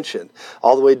just mentioned,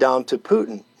 all the way down to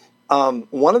Putin,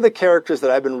 one of the characters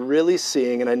that I've been really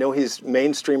seeing, and I know he's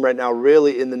mainstream right now,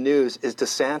 really in the news, is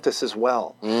DeSantis as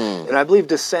well. And I believe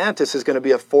DeSantis is going to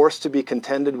be a force to be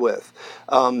contended with.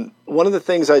 One of the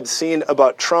things I'd seen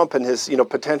about Trump and his,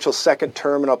 potential second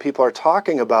term and how people are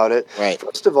talking about it.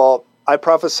 First of all, I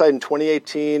prophesied in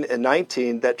 2018 and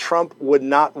 19 that Trump would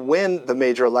not win the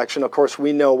major election. Of course,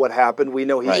 we know what happened. We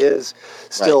know he is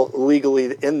still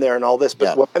legally in there and all this.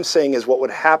 But what I'm saying is what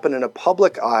would happen in a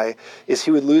public eye is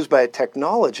he would lose by a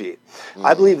technology.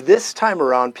 I believe this time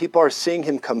around, people are seeing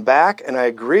him come back, and I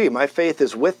agree. My faith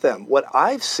is with them. What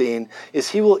I've seen is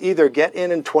he will either get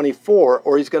in 24,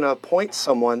 or he's going to appoint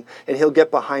someone, and he'll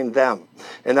get behind them.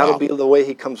 And that'll be the way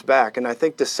he comes back. And I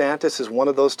think DeSantis is one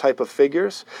of those type of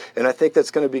figures, and I think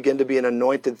that's going to begin to be an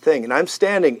anointed thing. And I'm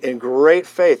standing in great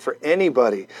faith for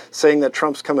anybody saying that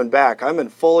Trump's coming back. I'm in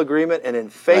full agreement and in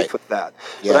faith with that.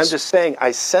 But I'm just saying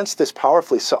I sense this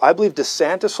powerfully. So I believe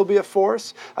DeSantis will be a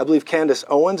force. I believe Candace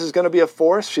Owens is going to be a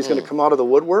force. She's going to come out of the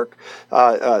woodwork,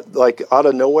 like out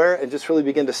of nowhere, and just really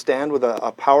begin to stand with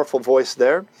a powerful voice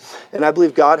there. And I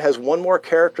believe God has one more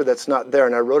character that's not there.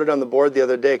 And I wrote it on the board the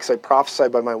other day because I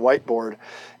prophesied by my whiteboard.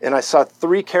 And I saw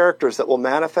three characters that will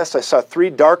manifest. I saw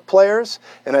three dark players,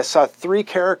 and I saw three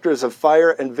characters of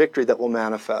fire and victory that will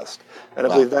manifest. And I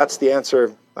believe that's the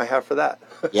answer I have for that.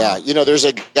 Yeah, there's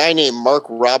a guy named Mark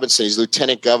Robinson. He's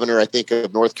lieutenant governor, I think,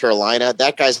 of North Carolina.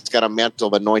 That guy's got a mantle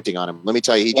of anointing on him. Let me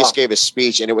tell you, he just gave a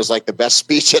speech, and it was like the best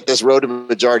speech at this Road to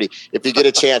Majority. If you get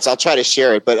a chance, I'll try to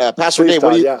share it. But Pastor Dave,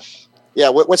 what do you? Yeah,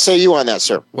 what say you on that,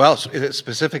 sir? Well,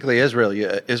 specifically Israel.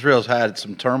 Israel's had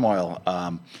some turmoil,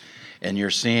 and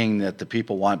you're seeing that the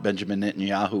people want Benjamin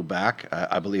Netanyahu back.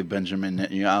 I believe Benjamin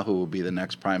Netanyahu will be the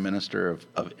next prime minister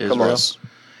of Israel.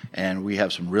 And we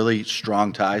have some really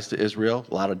strong ties to Israel,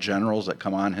 a lot of generals that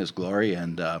come on his glory.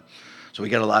 And so we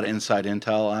get a lot of inside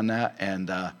intel on that.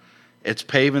 And it's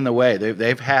paving the way.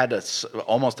 They've had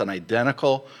almost an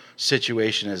identical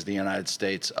situation as the United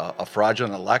States, a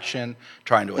fraudulent election,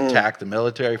 trying to attack the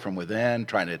military from within,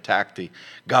 trying to attack the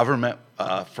government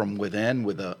from within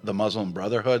with the Muslim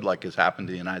Brotherhood, like has happened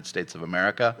to the United States of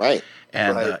America. Right.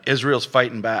 And Israel's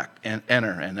fighting back and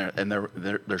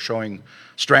they're showing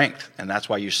strength, and that's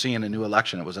why you're seeing a new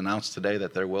election. It was announced today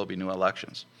that there will be new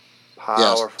elections.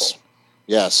 Powerful.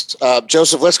 Yes.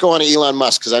 Joseph, let's go on to Elon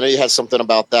Musk, because I know you had something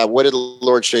about that. What did the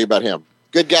Lord show you about him?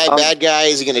 Good guy, bad guy?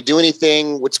 Is he going to do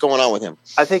anything? What's going on with him?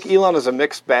 I think Elon is a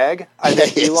mixed bag. I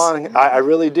think Elon, I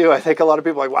really do. I think a lot of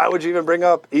people are like, why would you even bring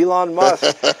up Elon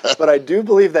Musk? But I do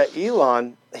believe that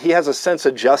Elon, he has a sense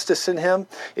of justice in him.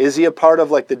 Is he a part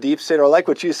of like the deep state, or like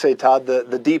what you say, Todd,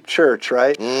 the deep church,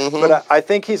 right? Mm-hmm. But I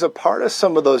think he's a part of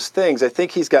some of those things. I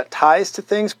think he's got ties to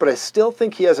things, but I still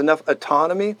think he has enough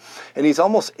autonomy, and he's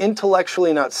almost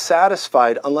intellectually not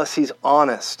satisfied unless he's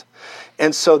honest.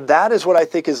 And so that is what I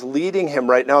think is leading him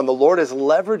right now. And the Lord is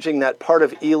leveraging that part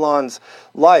of Elon's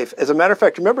life. As a matter of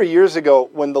fact, remember years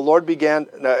ago when the Lord began,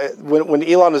 when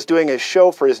Elon was doing a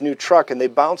show for his new truck and they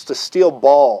bounced a steel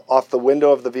ball off the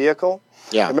window of the vehicle?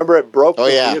 Yeah. Remember it broke the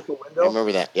vehicle window? I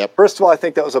remember that, yep. First of all, I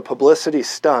think that was a publicity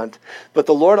stunt. But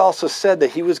the Lord also said that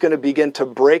he was going to begin to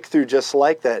break through just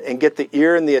like that and get the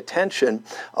ear and the attention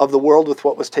of the world with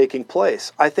what was taking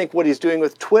place. I think what he's doing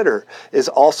with Twitter is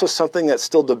also something that's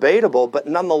still debatable, but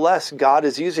nonetheless, God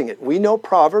is using it. We know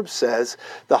Proverbs says,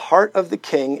 the heart of the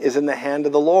king is in the hand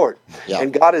of the Lord. Yep.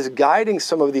 And God is guiding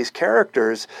some of these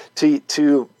characters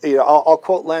to I'll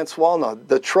quote Lance Wallnau,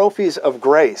 the trophies of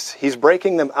grace. He's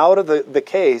breaking them out of the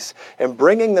case and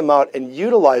bringing them out and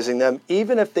utilizing them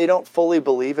even if they don't fully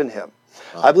believe in him.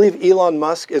 I believe Elon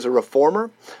Musk is a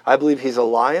reformer. I believe he's a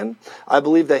lion. I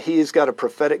believe that he's got a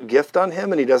prophetic gift on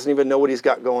him and he doesn't even know what he's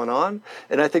got going on.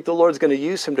 And I think the Lord's going to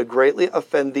use him to greatly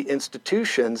offend the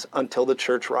institutions until the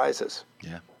church rises.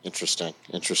 Yeah. Interesting.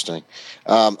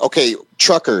 Okay,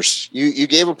 truckers. You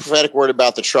gave a prophetic word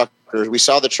about the truckers. We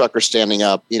saw the truckers standing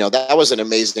up. That was an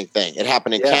amazing thing. It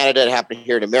happened in Canada. It happened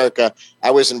here in America.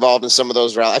 I was involved in some of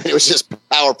those rallies. I mean, it was just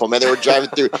powerful, man. They were driving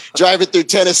through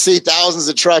Tennessee, thousands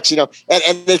of trucks. And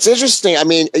it's interesting. I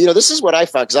mean, this is what I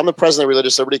found, because I'm the president of the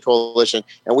Religious Liberty Coalition,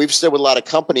 and we've stood with a lot of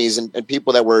companies and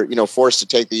people that were forced to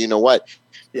take the what.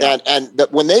 Yeah. And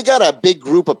when they got a big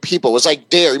group of people, it was like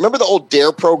DARE. Remember the old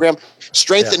DARE program?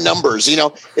 Strength in numbers.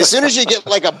 As soon as you get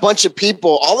like a bunch of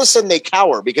people, all of a sudden they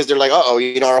cower because they're like,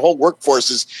 our whole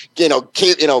workforce is, ganging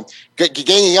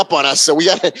up on us. So we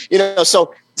got to,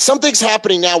 so something's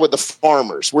happening now with the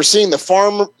farmers. We're seeing the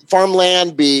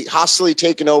farmland be hostily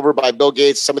taken over by Bill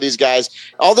Gates, some of these guys,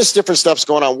 all this different stuff's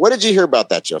going on. What did you hear about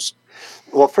that, Joseph?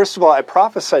 Well, first of all, I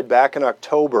prophesied back in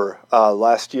October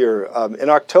last year. In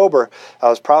October, I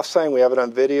was prophesying. We have it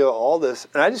on video, all this.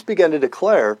 And I just began to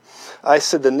declare, I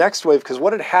said the next wave, because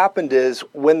what had happened is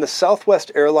when the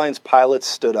Southwest Airlines pilots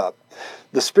stood up,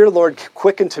 the Spirit of the Lord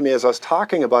quickened to me as I was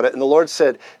talking about it, and the Lord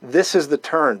said, this is the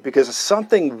turn, because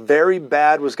something very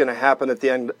bad was going to happen at the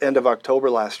end of October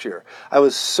last year. I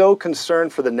was so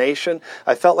concerned for the nation.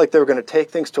 I felt like they were going to take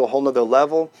things to a whole nother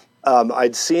level.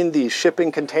 I'd seen the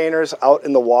shipping containers out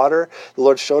in the water. The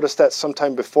Lord showed us that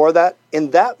sometime before that.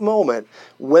 In that moment,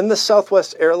 when the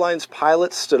Southwest Airlines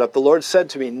pilots stood up, the Lord said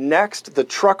to me, next, the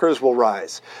truckers will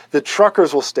rise. The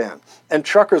truckers will stand. And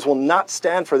truckers will not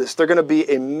stand for this. They're going to be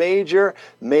a major,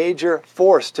 major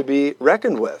force to be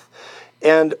reckoned with.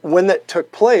 And when that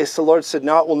took place, the Lord said,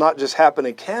 now it will not just happen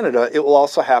in Canada, it will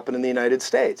also happen in the United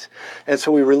States. And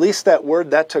so we released that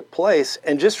word, that took place.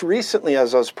 And just recently,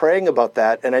 as I was praying about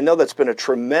that, and I know that's been a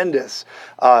tremendous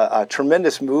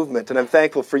movement, and I'm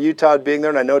thankful for you, Todd, being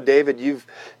there, and I know, David, you've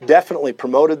definitely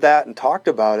promoted that and talked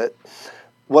about it.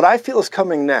 What I feel is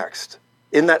coming next,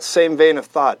 in that same vein of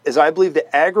thought, is I believe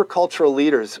the agricultural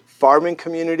leaders, farming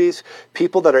communities,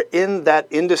 people that are in that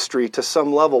industry to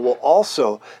some level will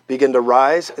also begin to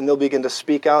rise, and they'll begin to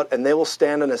speak out, and they will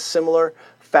stand in a similar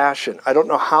fashion. I don't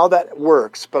know how that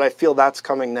works, but I feel that's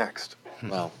coming next.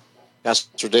 Wow.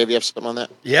 Pastor Dave, you have something on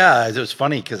that? Yeah, it was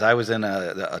funny because I was in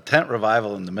a tent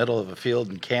revival in the middle of a field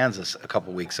in Kansas a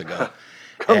couple weeks ago.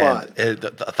 Come on.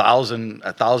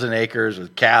 1,000 acres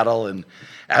with cattle. And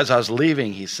as I was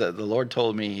leaving, he said, the Lord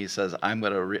told me, he says, I'm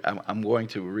going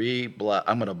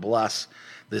to bless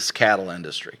this cattle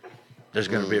industry. There's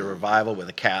going to be a revival with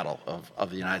the cattle of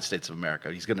the United States of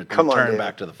America. He's going to turn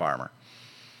back to the farmer.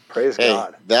 Praise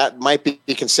God. That might be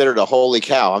considered a holy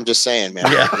cow. I'm just saying, man.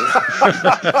 Yeah.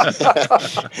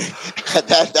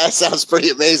 that sounds pretty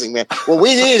amazing, man. Well,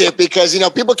 we need it because,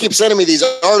 people keep sending me these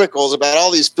articles about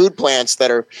all these food plants that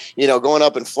are, going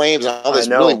up in flames and all this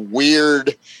really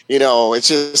weird, it's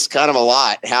just kind of a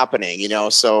lot happening,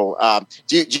 So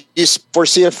do you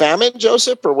foresee a famine,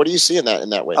 Joseph, or what do you see in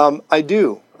that way? I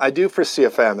do foresee a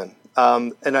famine.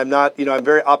 And I'm not, I'm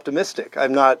very optimistic.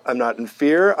 I'm not in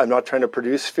fear. I'm not trying to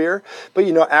produce fear. But,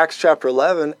 Acts chapter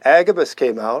 11, Agabus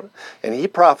came out and he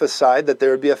prophesied that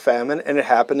there would be a famine, and it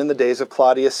happened in the days of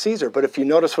Claudius Caesar. But if you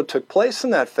notice what took place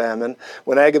in that famine,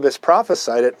 when Agabus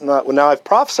prophesied it, now I've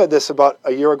prophesied this about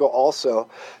a year ago also.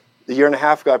 A year and a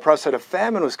half ago, I prophesied a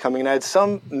famine was coming, and I had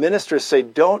some ministers say,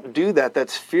 don't do that.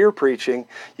 That's fear preaching.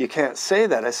 You can't say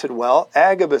that. I said, well,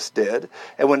 Agabus did.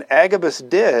 And when Agabus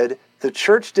did, the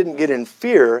church didn't get in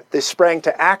fear. They sprang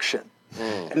to action.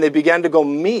 And they began to go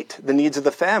meet the needs of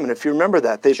the famine. If you remember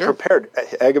that, they prepared.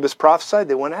 Agabus prophesied,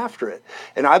 they went after it.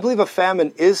 And I believe a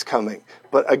famine is coming.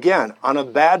 But again, on a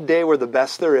bad day where the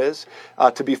best there is,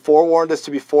 to be forewarned is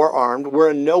to be forearmed.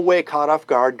 We're in no way caught off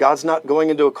guard. God's not going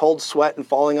into a cold sweat and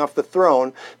falling off the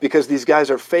throne because these guys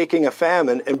are faking a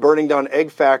famine and burning down egg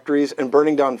factories and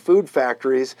burning down food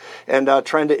factories and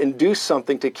trying to induce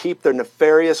something to keep their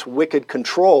nefarious, wicked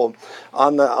control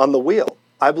on the wheel.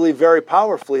 I believe very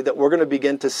powerfully that we're going to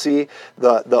begin to see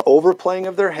the overplaying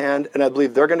of their hand, and I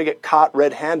believe they're going to get caught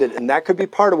red-handed, and that could be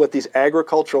part of what these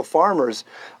agricultural farmers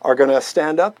are going to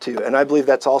stand up to. And I believe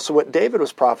that's also what David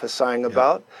was prophesying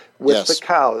about with the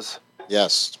cows.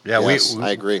 Yes. Yeah, yes,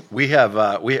 I agree. We have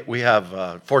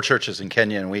 4 churches in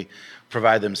Kenya, and we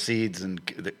provide them seeds and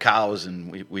the cows,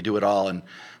 and we do it all. And I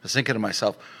was thinking to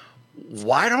myself,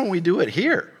 why don't we do it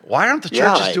here? Why don't the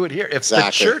churches do it here? If the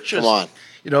churches, come on.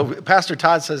 Pastor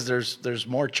Todd says there's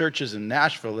more churches in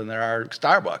Nashville than there are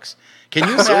Starbucks. Can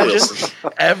you imagine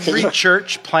every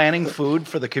church planting food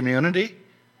for the community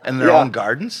and their own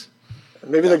gardens?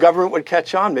 Maybe the government would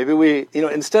catch on. Maybe we,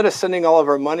 instead of sending all of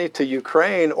our money to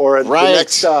Ukraine or the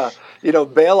next,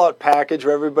 bailout package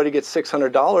where everybody gets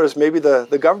 $600, maybe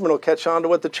the government will catch on to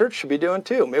what the church should be doing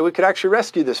too. Maybe we could actually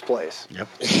rescue this place. Yep.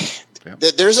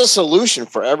 There's a solution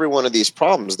for every one of these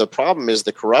problems. The problem is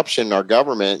the corruption in our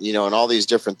government, and all these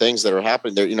different things that are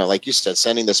happening there. Like you said,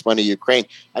 sending this money to Ukraine.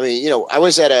 I mean, I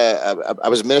was I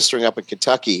was ministering up in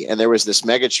Kentucky, and there was this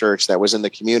mega church that was in the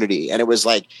community, and it was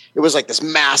like this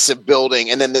massive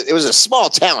building, and then it was a small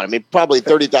town. I mean, probably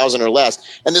 30,000 or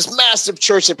less, and this massive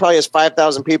church that probably has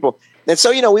 5,000 people. And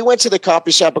so, we went to the coffee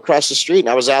shop across the street, and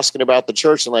I was asking about the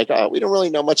church, and we don't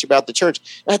really know much about the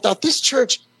church. And I thought, this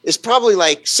church is probably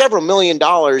like several $1 million.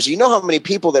 You know how many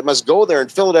people that must go there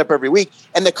and fill it up every week.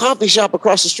 And the coffee shop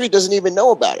across the street doesn't even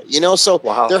know about it, So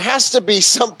there has to be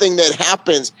something that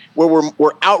happens where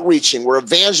we're outreaching, we're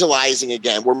evangelizing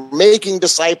again, we're making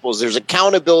disciples, there's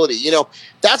accountability.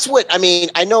 That's what,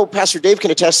 I know Pastor Dave can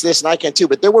attest to this and I can too,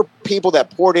 but there were people that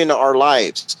poured into our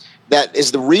lives. That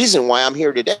is the reason why I'm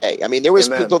here today. I mean, there was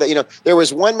people that, there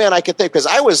was one man I could think, because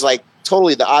I was like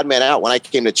totally the odd man out when I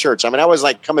came to church. I mean, I was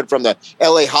like coming from the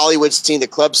LA Hollywood scene, the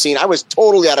club scene. I was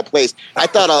totally out of place. I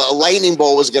thought a lightning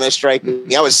bolt was going to strike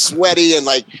me. I was sweaty and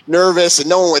like nervous and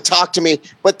no one would talk to me.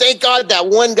 But thank God that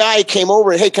one guy came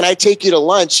over and, hey, can I take you to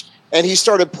lunch? And he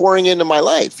started pouring into my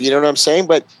life. You know what I'm saying?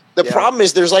 But the problem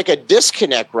is there's like a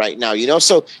disconnect right now,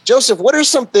 So, Joseph, what are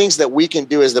some things that we can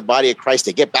do as the body of Christ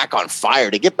to get back on fire,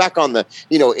 to get back on the,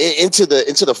 into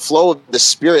the flow of the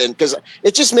Spirit? And because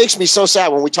it just makes me so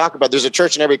sad when we talk about there's a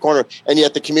church in every corner and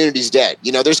yet the community's dead.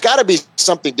 There's got to be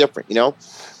something different,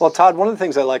 Well, Todd, one of the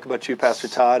things I like about you, Pastor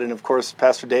Todd, and of course,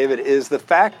 Pastor David, is the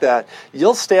fact that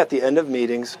you'll stay at the end of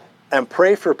meetings and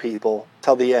pray for people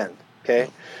till the end, okay?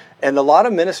 And a lot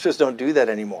of ministers don't do that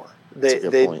anymore.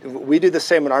 We do the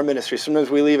same in our ministry. Sometimes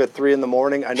we leave at 3 a.m.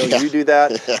 I know you do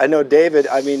that. I know, David,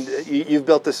 you've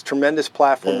built this tremendous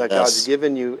platform that God's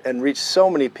given you and reached so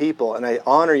many people, and I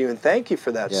honor you and thank you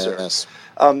for that, sir.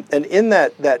 And in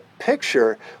that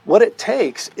picture, what it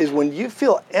takes is when you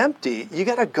feel empty, you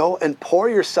got to go and pour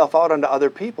yourself out onto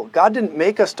other people. God didn't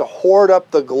make us to hoard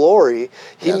up the glory.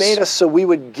 He made us so we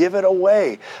would give it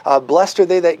away. Blessed are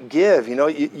they that give.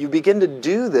 You begin to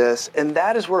do this, and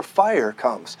that is where fire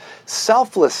comes.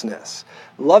 Selflessness.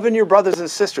 Loving your brothers and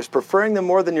sisters, preferring them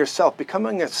more than yourself,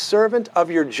 becoming a servant of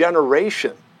your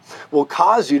generation will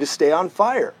cause you to stay on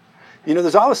fire.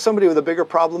 There's always somebody with a bigger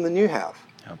problem than you have.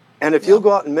 And if you'll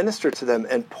go out and minister to them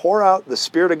and pour out the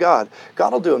Spirit of God,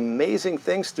 God will do amazing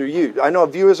things through you. I know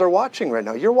viewers are watching right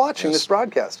now. You're watching this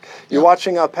broadcast. You're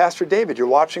watching Pastor David. You're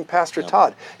watching Pastor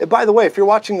Todd. And by the way, if you're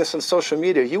watching this on social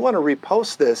media, you want to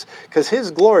repost this because his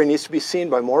glory needs to be seen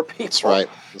by more people. That's right.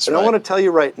 And I want to tell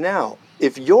you right now,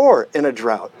 if you're in a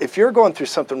drought, if you're going through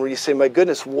something where you say, my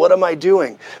goodness, what am I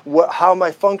doing? How am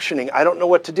I functioning? I don't know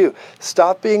what to do.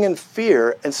 Stop being in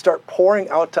fear and start pouring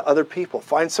out to other people.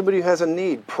 Find somebody who has a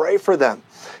need. Pray for them.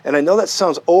 And I know that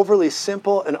sounds overly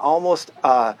simple and almost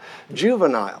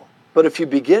juvenile. But if you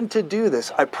begin to do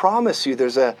this, I promise you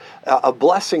there's a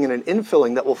blessing and an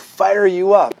infilling that will fire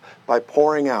you up by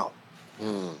pouring out.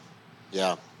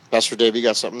 Yeah. Pastor Dave, you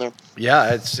got something there?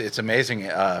 Yeah, it's amazing.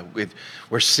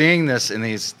 We're seeing this in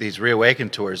these Reawaken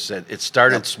tours. That it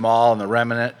started small in the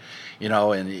remnant,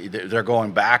 and they're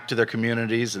going back to their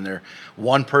communities, and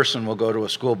one person will go to a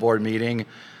school board meeting,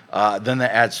 then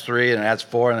that adds 3, and adds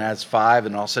 4, and adds 5,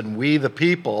 and all of a sudden we, the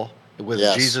people, with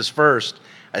Jesus first,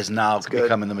 is now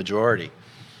becoming the majority.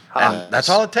 And that's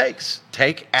all it takes.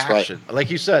 Take action. Right.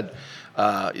 Like you said,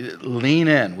 lean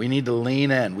in. We need to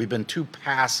lean in. We've been too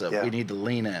passive. We need to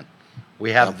lean in.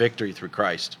 We have victory through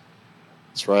Christ.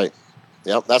 That's right.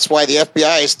 Yep. That's why the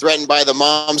FBI is threatened by the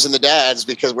moms and the dads,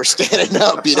 because we're standing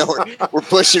up, we're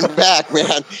pushing back,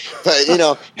 man.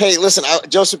 But, hey, listen,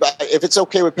 Joseph, if it's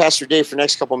okay with Pastor Dave for the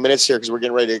next couple of minutes here, because we're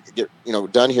getting ready to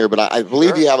get, done here. But I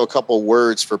believe you have a couple of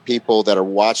words for people that are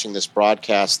watching this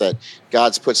broadcast, that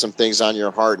God's put some things on your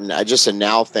heart, and just a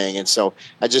now thing. And so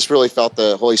I just really felt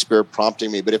the Holy Spirit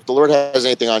prompting me. But if the Lord has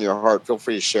anything on your heart, feel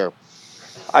free to share.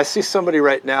 I see somebody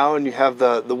right now, and you have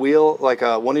the wheel, like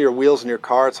one of your wheels in your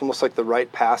car. It's almost like the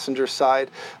right passenger side.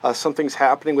 Something's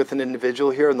happening with an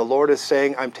individual here, and the Lord is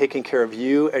saying, I'm taking care of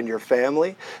you and your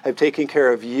family. I'm taking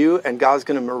care of you, and God's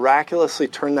going to miraculously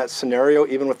turn that scenario,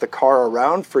 even with the car,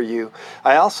 around for you.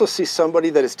 I also see somebody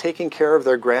that is taking care of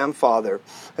their grandfather,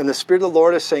 and the Spirit of the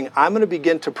Lord is saying, I'm going to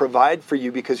begin to provide for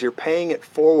you because you're paying it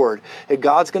forward, and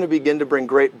God's going to begin to bring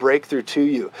great breakthrough to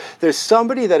you. There's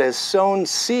somebody that has sown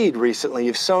seed recently.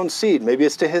 You've sown seed. Maybe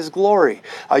it's to His glory.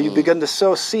 You've begun to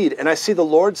sow seed. And I see the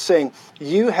Lord saying,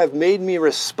 you have made me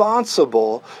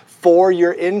responsible for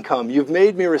your income. You've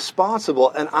made me responsible,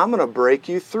 and I'm going to break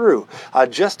you through.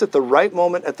 Just at the right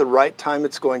moment, at the right time,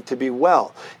 it's going to be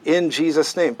well. In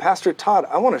Jesus' name. Pastor Todd,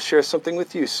 I want to share something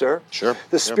with you, sir. Sure.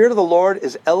 The Spirit of the Lord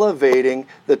is elevating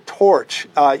the torch.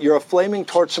 You're a flaming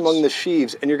torch among the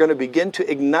sheaves, and you're going to begin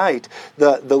to ignite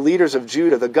the leaders of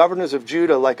Judah, the governors of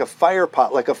Judah, like a fire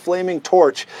pot, like a flaming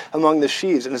torch among the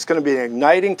sheaves. And it's going to be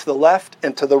igniting to the left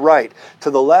and to the right, to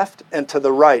the left and to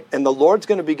the right. And the Lord's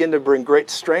going to begin to bring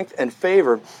great strength and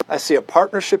favor. I see a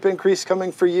partnership increase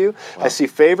coming for you. Wow. I see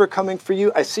favor coming for you.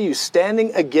 I see you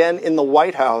standing again in the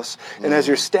White House. And as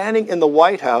you're standing in the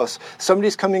White House,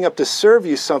 somebody's coming up to serve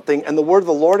you something, and the word of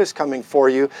the Lord is coming for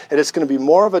you. And it's going to be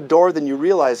more of a door than you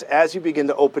realize as you begin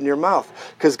to open your mouth,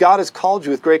 because God has called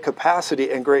you with great capacity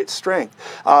and great strength.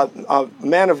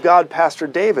 Man of God, Pastor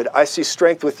David, I see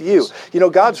strength with you.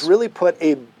 God's really put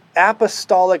a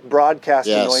apostolic broadcast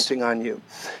anointing on you.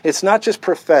 It's not just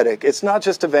prophetic. It's not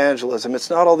just evangelism. It's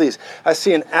not all these. I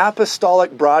see an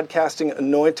apostolic broadcasting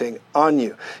anointing on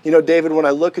you. David, when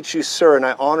I look at you, sir, and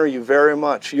I honor you very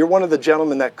much, you're one of the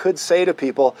gentlemen that could say to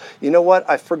people, you know what?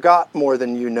 I forgot more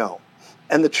than you know.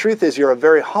 And the truth is, you're a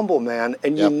very humble man,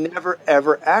 and you never,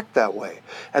 ever act that way.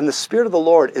 And the Spirit of the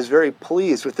Lord is very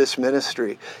pleased with this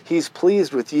ministry. He's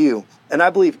pleased with you. And I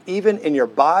believe even in your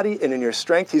body and in your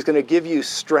strength, He's going to give you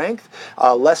strength,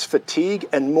 less fatigue,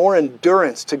 and more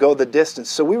endurance to go the distance.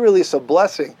 So we release a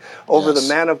blessing over the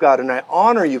man of God. And I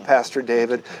honor you, Pastor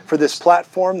David, for this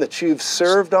platform that you've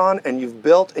served on and you've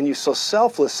built, and you so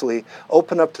selflessly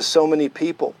open up to so many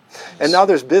people. And now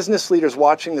there's business leaders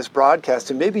watching this broadcast,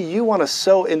 and maybe you want to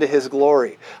sow into His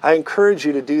glory. I encourage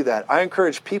you to do that. I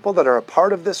encourage people that are a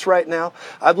part of this right now.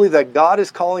 I believe that God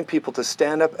is calling people to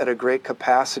stand up at a great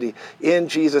capacity in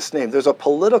Jesus' name. There's a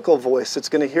political voice that's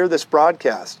going to hear this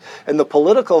broadcast, and the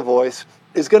political voice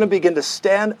is going to begin to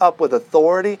stand up with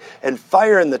authority and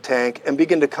fire in the tank and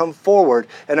begin to come forward.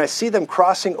 And I see them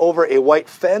crossing over a white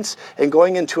fence and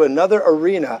going into another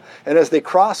arena. And as they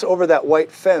cross over that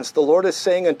white fence, the Lord is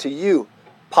saying unto you,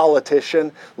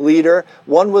 politician, leader,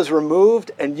 one was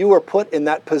removed and you were put in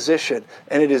that position.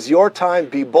 And it is your time.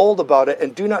 Be bold about it,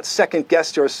 and do not second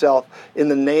guess yourself in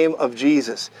the name of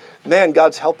Jesus. Man,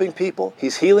 God's helping people.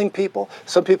 He's healing people.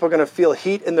 Some people are going to feel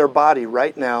heat in their body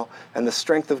right now, and the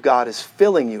strength of God is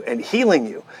filling you and healing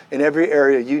you in every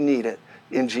area you need it,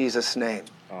 in Jesus' name.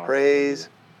 Praise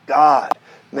God.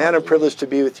 Man, I'm privileged to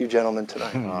be with you gentlemen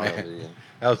tonight.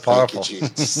 That was powerful. Thank you,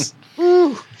 Jesus.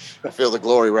 Woo. I feel the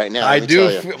glory right now. I let me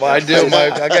tell do. you. I do.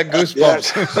 I got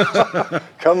goosebumps.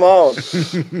 Come on.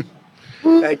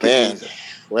 Thank you, Man. Jesus.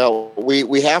 Well,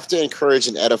 we have to encourage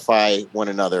and edify one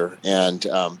another, and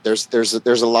there's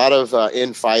a lot of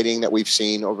infighting that we've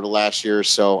seen over the last year or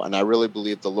so, and I really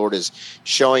believe the Lord is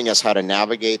showing us how to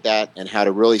navigate that and how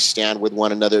to really stand with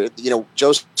one another. You know,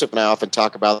 Joseph and I often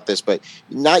talk about this, but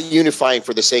not unifying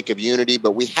for the sake of unity,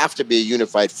 but we have to be a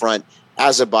unified front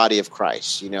as a body of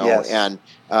Christ, you know. Yes. And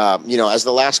you know, as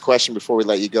the last question before we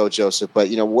let you go, Joseph, but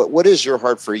you know, what is your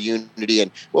heart for unity,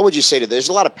 and what would you say to? There's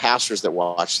a lot of pastors that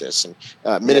watch this, and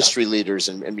ministry leaders,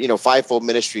 and you know, fivefold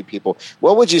ministry people.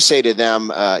 What would you say to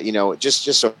them? You know,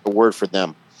 just a word for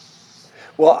them.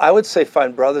 Well, I would say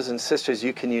find brothers and sisters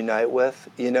you can unite with.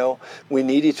 You know, we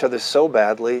need each other so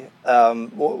badly.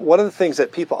 One of the things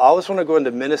that people always want to go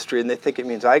into ministry and they think it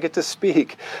means I get to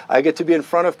speak, I get to be in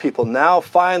front of people. Now,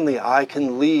 finally, I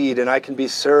can lead and I can be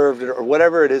served, or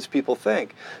whatever it is people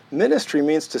think. Ministry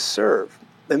means to serve.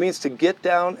 It means to get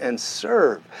down and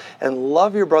serve and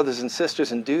love your brothers and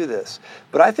sisters and do this.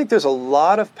 But I think there's a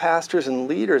lot of pastors and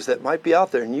leaders that might be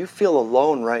out there and you feel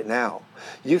alone right now.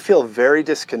 You feel very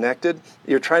disconnected.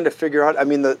 You're trying to figure out, I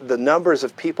mean, the numbers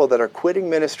of people that are quitting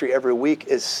ministry every week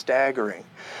is staggering.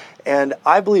 And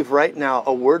I believe right now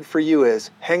a word for you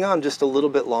is hang on just a little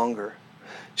bit longer.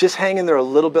 Just hang in there a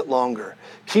little bit longer.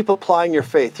 Keep applying your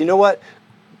faith. You know what?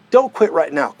 Don't quit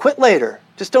right now. Quit later.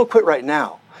 Just don't quit right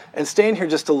now. And stay in here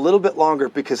just a little bit longer,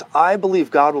 because I believe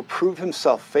God will prove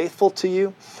himself faithful to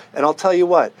you. And I'll tell you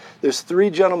what, there's 3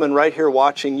 gentlemen right here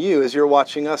watching you as you're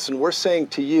watching us, and we're saying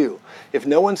to you, if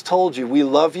no one's told you, we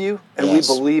love you and Yes.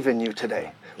 we believe in you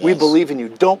today. Yes. We believe in you.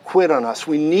 Don't quit on us.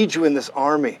 We need you in this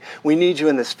army. We need you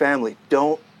in this family.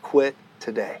 Don't quit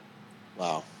today.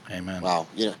 Wow. Amen. Wow.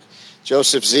 You know,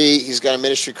 Joseph Z, he's got a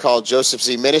ministry called Joseph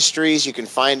Z Ministries. You can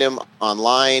find him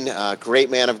online. Great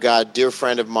man of God, dear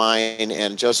friend of mine.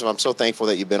 And Joseph, I'm so thankful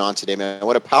that you've been on today, man.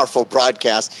 What a powerful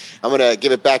broadcast. I'm going to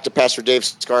give it back to Pastor Dave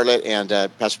Scarlett, and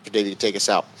Pastor Dave, you can take us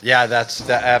out. Yeah, that's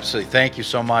absolutely. Thank you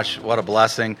so much. What a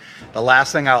blessing. The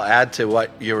last thing I'll add to what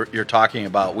you're talking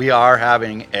about, we are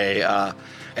having a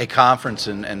conference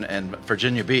in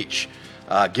Virginia Beach,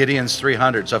 Gideon's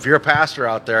 300. So if you're a pastor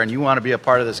out there and you want to be a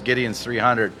part of this Gideon's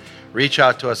 300, reach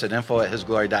out to us at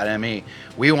info@hisglory.me.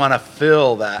 We want to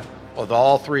fill that with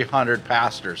all 300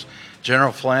 pastors.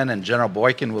 General Flynn and General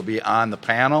Boykin will be on the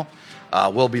panel.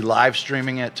 We'll be live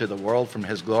streaming it to the world from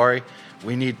His Glory.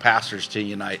 We need pastors to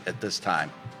unite at this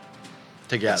time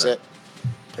together. That's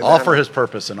it. All for His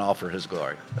purpose and all for His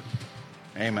glory.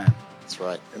 Amen. That's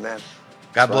right. Amen.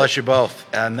 God bless you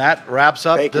both. And that wraps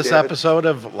up Thank you, this David. episode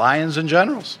of Lions and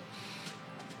Generals.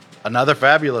 Another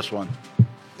fabulous one.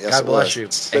 Yes, God it bless was. you.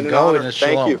 It's been And an go honor. in His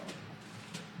Thank shalom. you.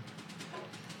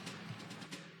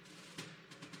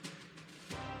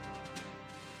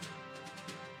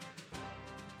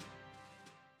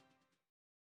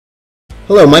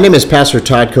 Hello, my name is Pastor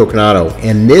Todd Coconato,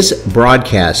 and this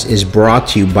broadcast is brought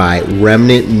to you by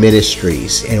Remnant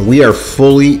Ministries, and we are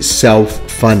fully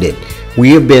self-funded.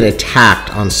 We have been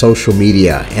attacked on social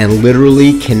media and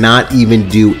literally cannot even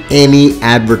do any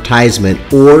advertisement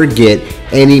or get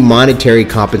any monetary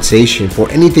compensation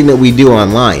for anything that we do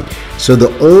online. So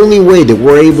the only way that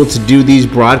we're able to do these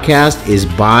broadcasts is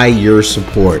by your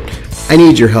support. I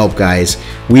need your help, guys.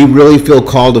 We really feel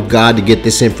called of God to get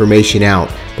this information out,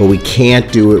 but we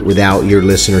can't do it without your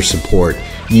listener support.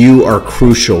 You are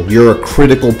crucial. You're a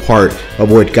critical part of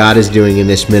what God is doing in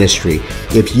this ministry.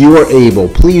 If you are able,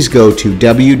 please go to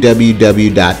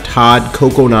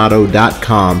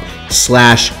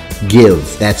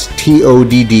www.toddcoconato.com/give. That's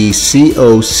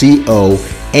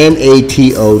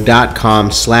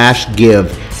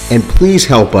TODDCOCONATO.com/give. And please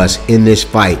help us in this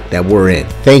fight that we're in.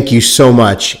 Thank you so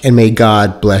much, and may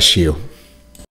God bless you.